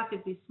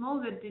relatively small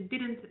that they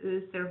didn't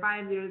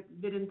survive, they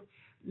didn't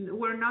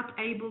were not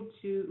able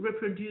to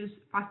reproduce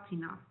fast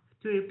enough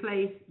to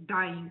replace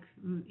dying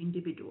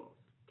individuals.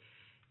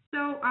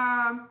 So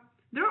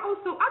there are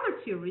also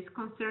other theories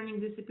concerning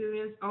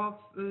disappearance of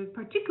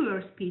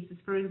particular species.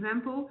 For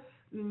example,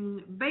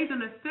 based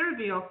on a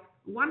survey of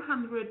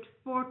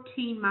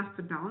 114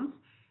 mastodons,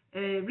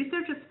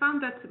 researchers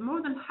found that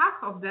more than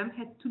half of them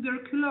had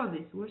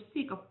tuberculosis, were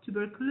sick of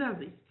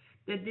tuberculosis,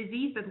 the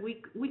disease that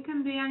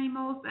weakened the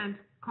animals and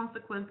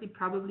consequently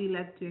probably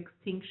led to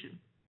extinction.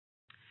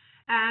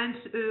 And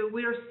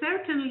we are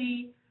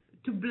certainly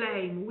to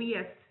blame, we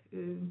as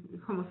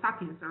Homo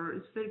sapiens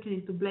are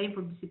certainly to blame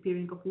for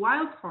disappearing of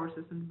wild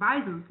horses and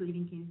bisons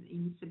living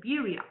in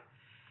Siberia.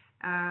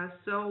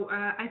 So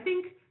I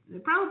think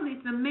probably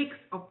it's a mix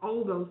of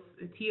all those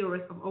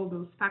theories, of all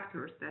those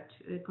factors that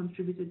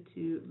contributed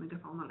to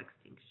megafaunal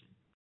extinction.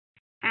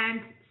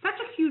 And such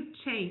a huge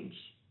change,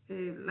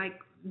 like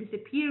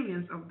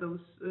disappearance of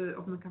those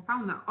of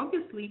megafauna,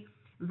 obviously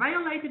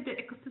violated the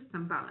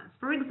ecosystem balance.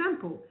 For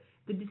example,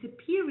 the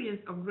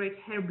disappearance of great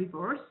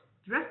herbivores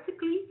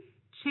drastically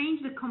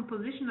changed the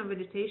composition of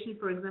vegetation,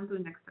 for example,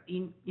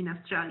 in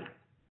Australia.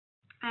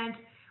 And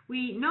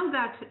we know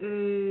that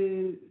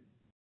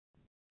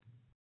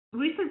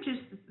researchers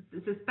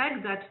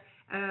suspect that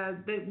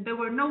there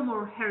were no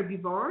more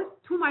herbivores,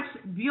 too much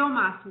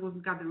biomass was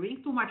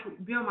gathering, too much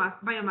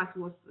biomass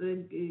was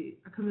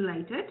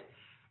accumulated,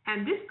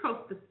 and this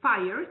caused the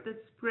fires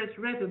that spread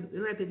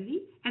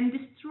rapidly and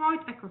destroyed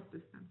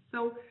ecosystems.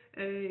 So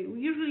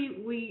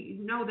usually we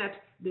know that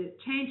the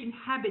change in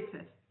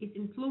habitat is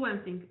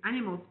influencing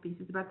animal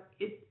species, but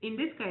in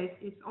this case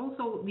it's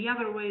also the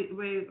other way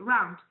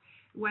around.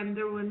 When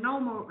there were no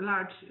more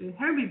large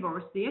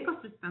herbivores, the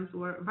ecosystems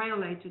were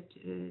violated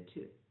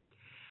too.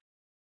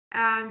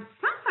 And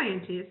some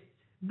scientists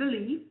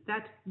believe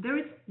that there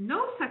is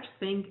no such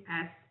thing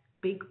as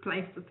big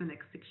Pleistocene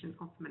extinction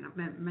of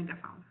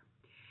megafauna.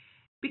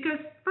 Because,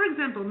 for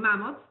example,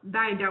 mammoths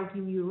died out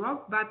in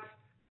Europe, but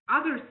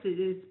other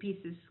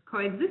species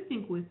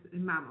coexisting with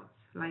mammoths,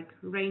 like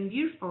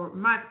reindeers or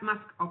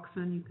musk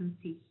oxen, you can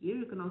see here,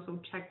 you can also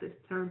check this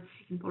term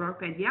in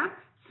Polarpedia,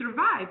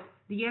 survived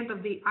the end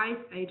of the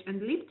Ice Age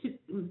and lived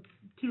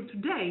till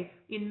today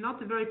in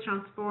not a very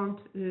transformed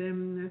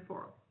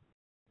form.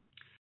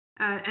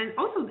 And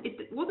also,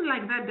 it wasn't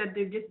like that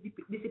they just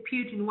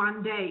disappeared in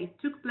one day. It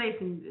took place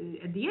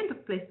at the end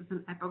of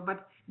Pleistocene epoch,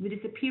 but the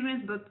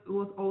disappearance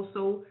was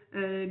also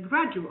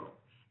gradual.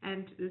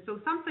 And so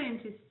some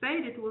scientists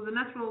say that it was a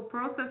natural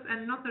process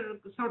and not a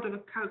sort of a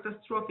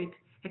catastrophic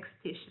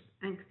extinction.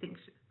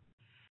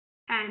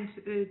 And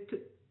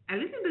a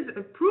little bit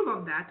of proof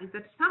of that is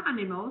that some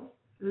animals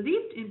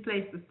lived in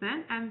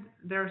Pleistocene and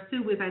they're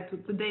still with us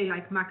today,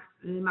 like musk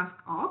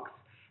ox.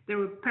 They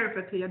were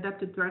perfectly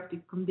adapted to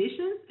Arctic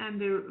conditions and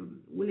they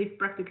live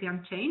practically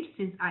unchanged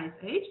since Ice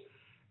Age.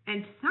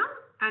 And some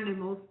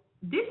animals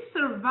did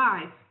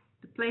survive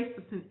the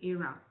Pleistocene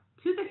era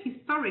to the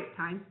historic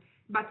times,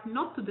 but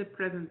not to the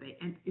present day.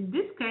 And in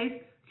this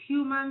case,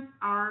 humans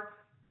are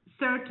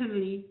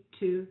certainly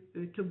to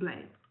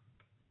blame.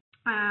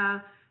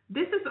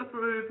 This is,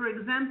 for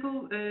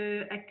example,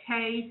 a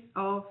case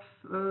of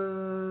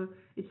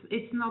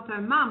it's not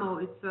a mammal,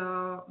 it's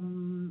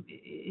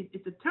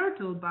a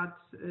turtle, but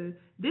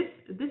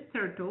this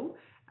turtle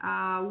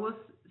was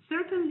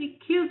certainly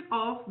killed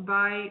off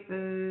by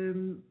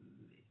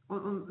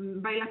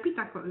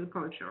Lapita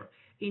culture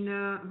in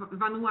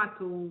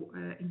Vanuatu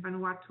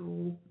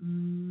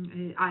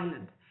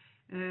island.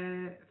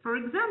 For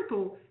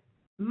example,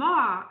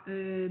 moa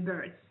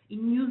birds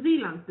in New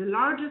Zealand, the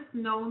largest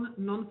known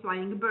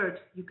non-flying bird,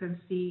 you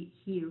can see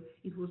here.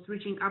 It was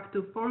reaching up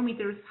to 4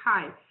 meters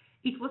high.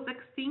 It was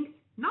extinct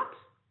not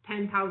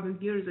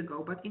 10,000 years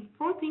ago, but in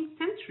 14th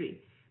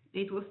century.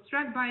 It was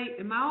struck by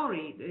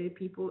Maori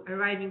people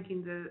arriving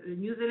in the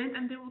New Zealand,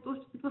 and it was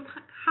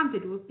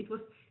hunted. It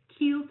was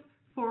killed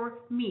for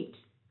meat.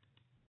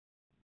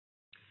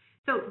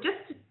 So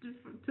just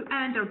to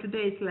end our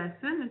today's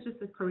lesson, it's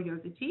just a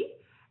curiosity.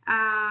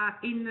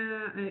 In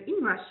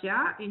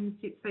Russia, in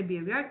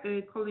Siberia,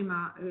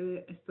 Kolyma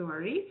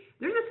estuary,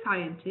 there's a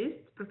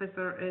scientist,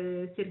 Professor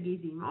Sergei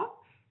Zimov,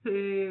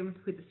 who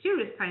is a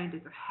serious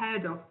scientist,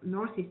 head of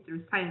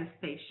Northeastern Science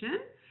Station.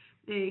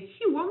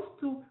 He wants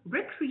to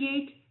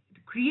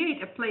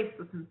create a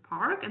Pleistocene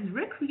park and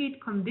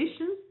recreate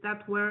conditions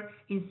that were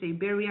in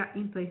Siberia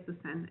in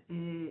Pleistocene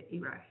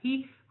era.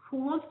 Who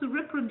wants to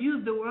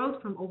reproduce the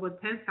world from over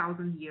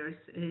 10,000 years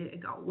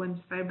ago,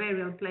 when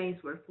Siberian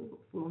plains were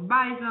full of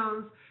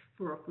bisons,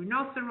 full of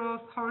rhinoceros,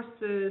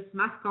 horses,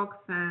 musk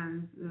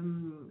oxen,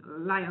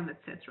 lion,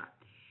 etc.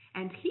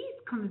 And he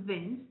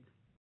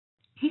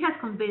has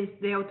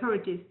convinced the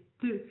authorities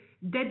to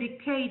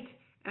dedicate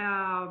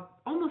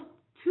almost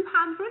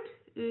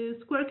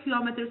 200 square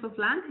kilometers of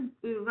land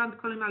around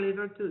Kolyma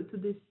River to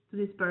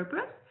this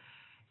purpose.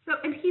 So,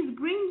 and he's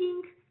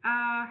bringing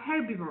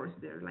herbivores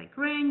there, like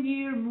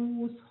reindeer,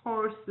 moose,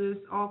 horses,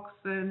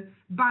 oxen,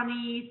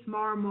 bunnies,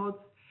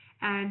 marmots,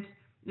 and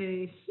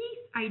his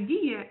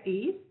idea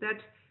is that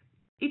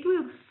it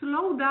will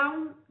slow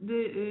down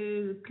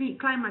the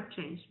climate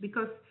change,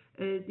 because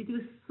it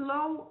will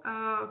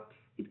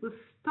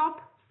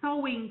stop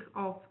thawing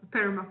of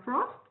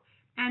permafrost,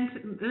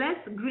 and less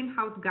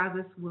greenhouse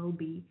gases will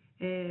be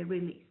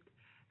released.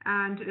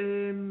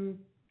 And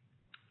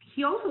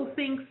he also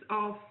thinks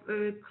of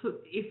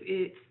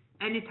if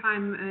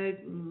anytime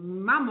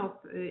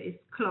mammoth is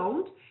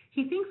cloned,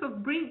 he thinks of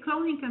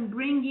cloning and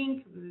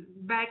bringing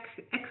back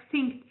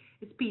extinct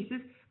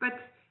species, but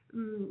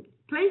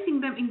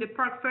placing them in the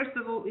park, first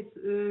of all,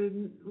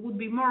 would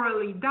be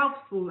morally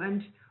doubtful,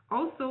 and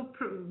also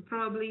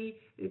probably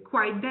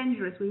quite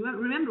dangerous. We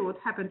remember what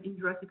happened in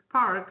Jurassic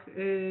Park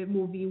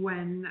movie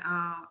when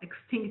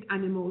extinct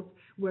animals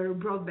were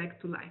brought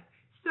back to life.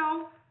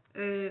 So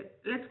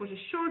let's watch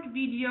a short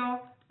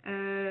video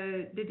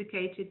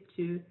dedicated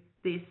to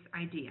this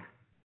idea.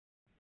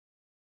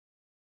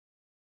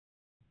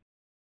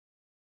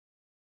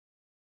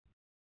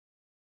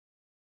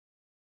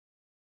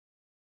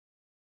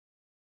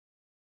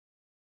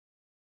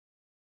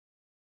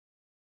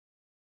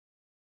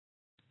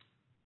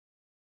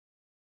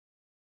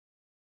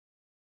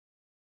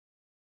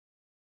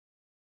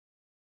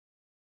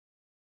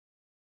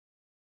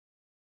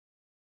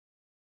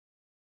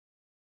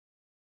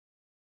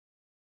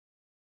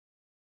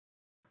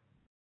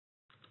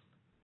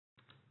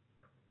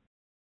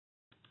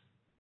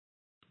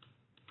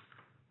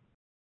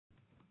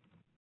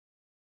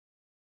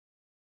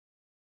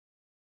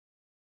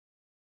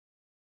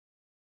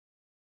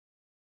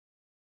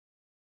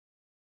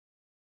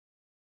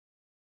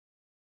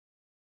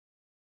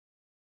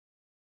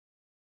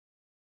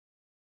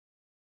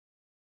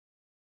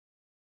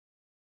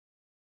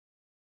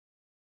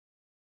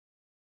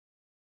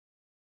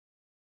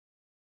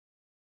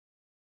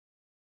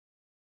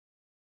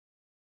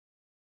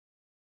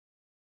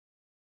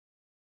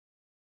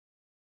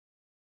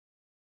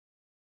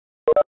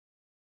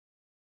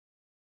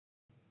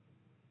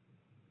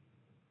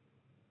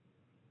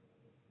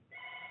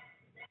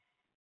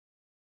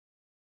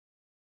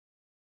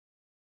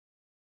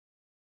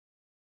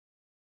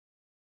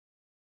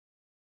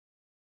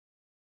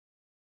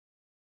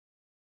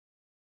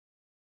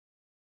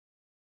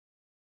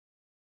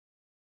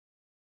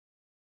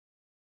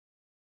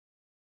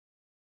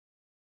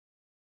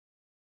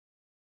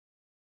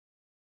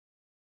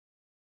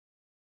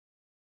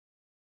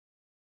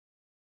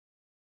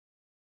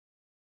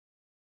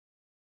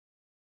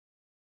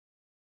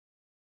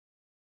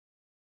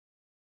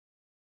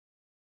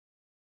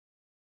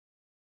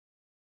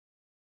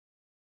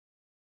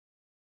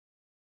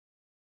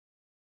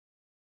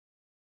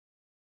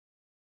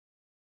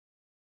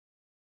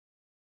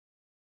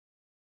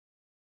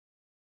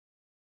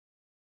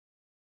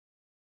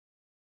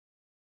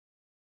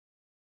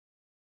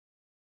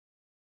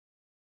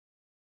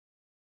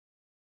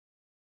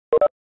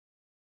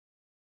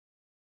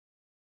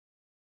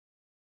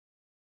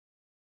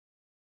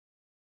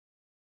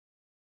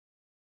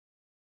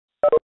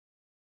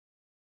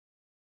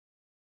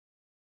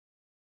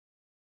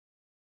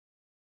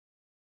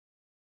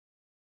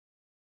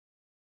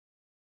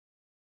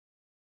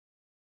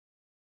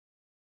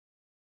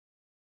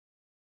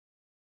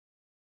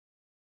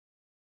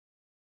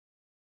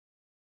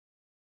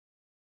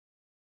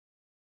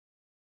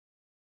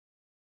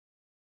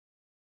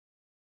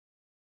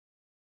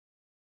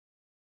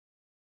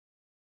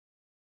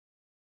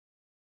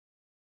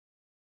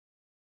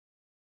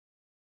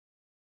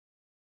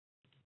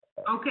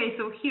 Okay,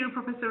 so here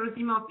Professor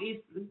Zimov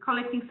is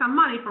collecting some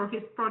money for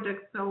his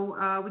project, so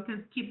we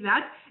can skip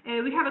that.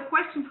 We have a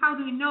question: how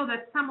do we know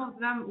that some of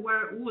them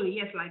were woolly?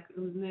 Yes, like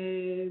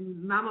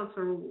mammals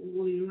or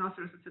woolly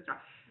rhinoceros, etc.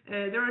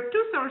 There are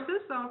two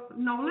sources of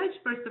knowledge.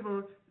 First of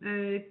all,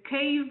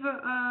 cave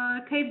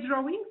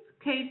drawings,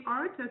 cave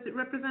art, as it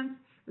represents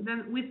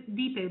them with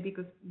detail,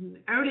 because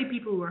early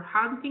people were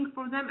hunting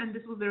for them, and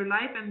this was their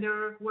life, and they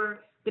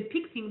were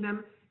depicting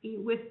them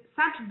with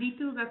such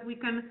detail that we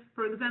can,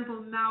 for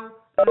example, now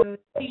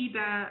see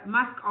the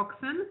musk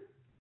oxen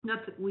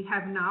that we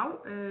have now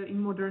in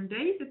modern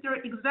days, that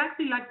they're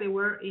exactly like they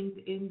were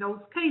in those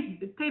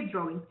cave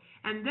drawings.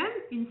 And then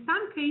in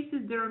some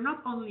cases there are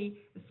not only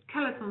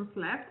skeletons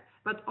left,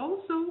 but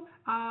also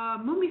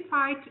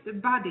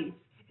mummified bodies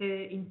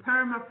in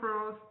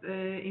permafrost,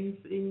 in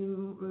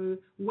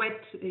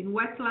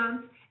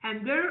wetlands,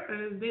 and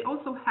there they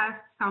also have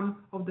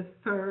some of the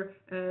fur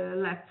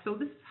left. So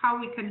this is how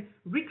we can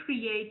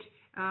recreate.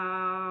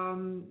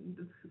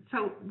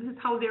 So this is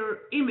how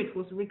their image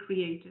was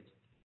recreated.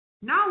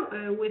 Now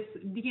with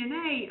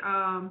DNA,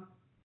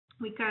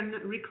 we can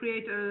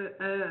recreate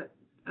a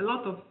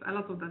lot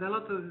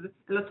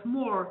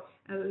more.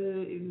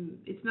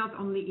 It's not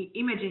only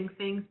imaging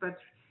things, but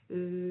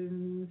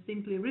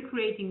simply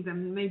recreating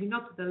them, maybe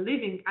not the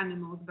living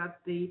animals, but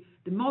the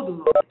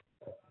model of it.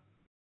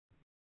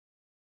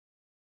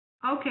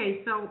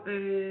 Okay, so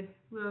we're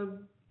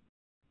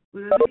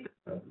a bit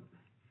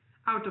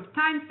out of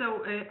time,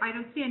 so I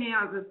don't see any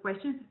other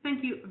questions.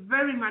 Thank you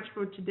very much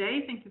for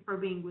today. Thank you for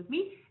being with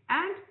me,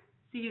 and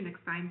see you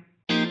next time.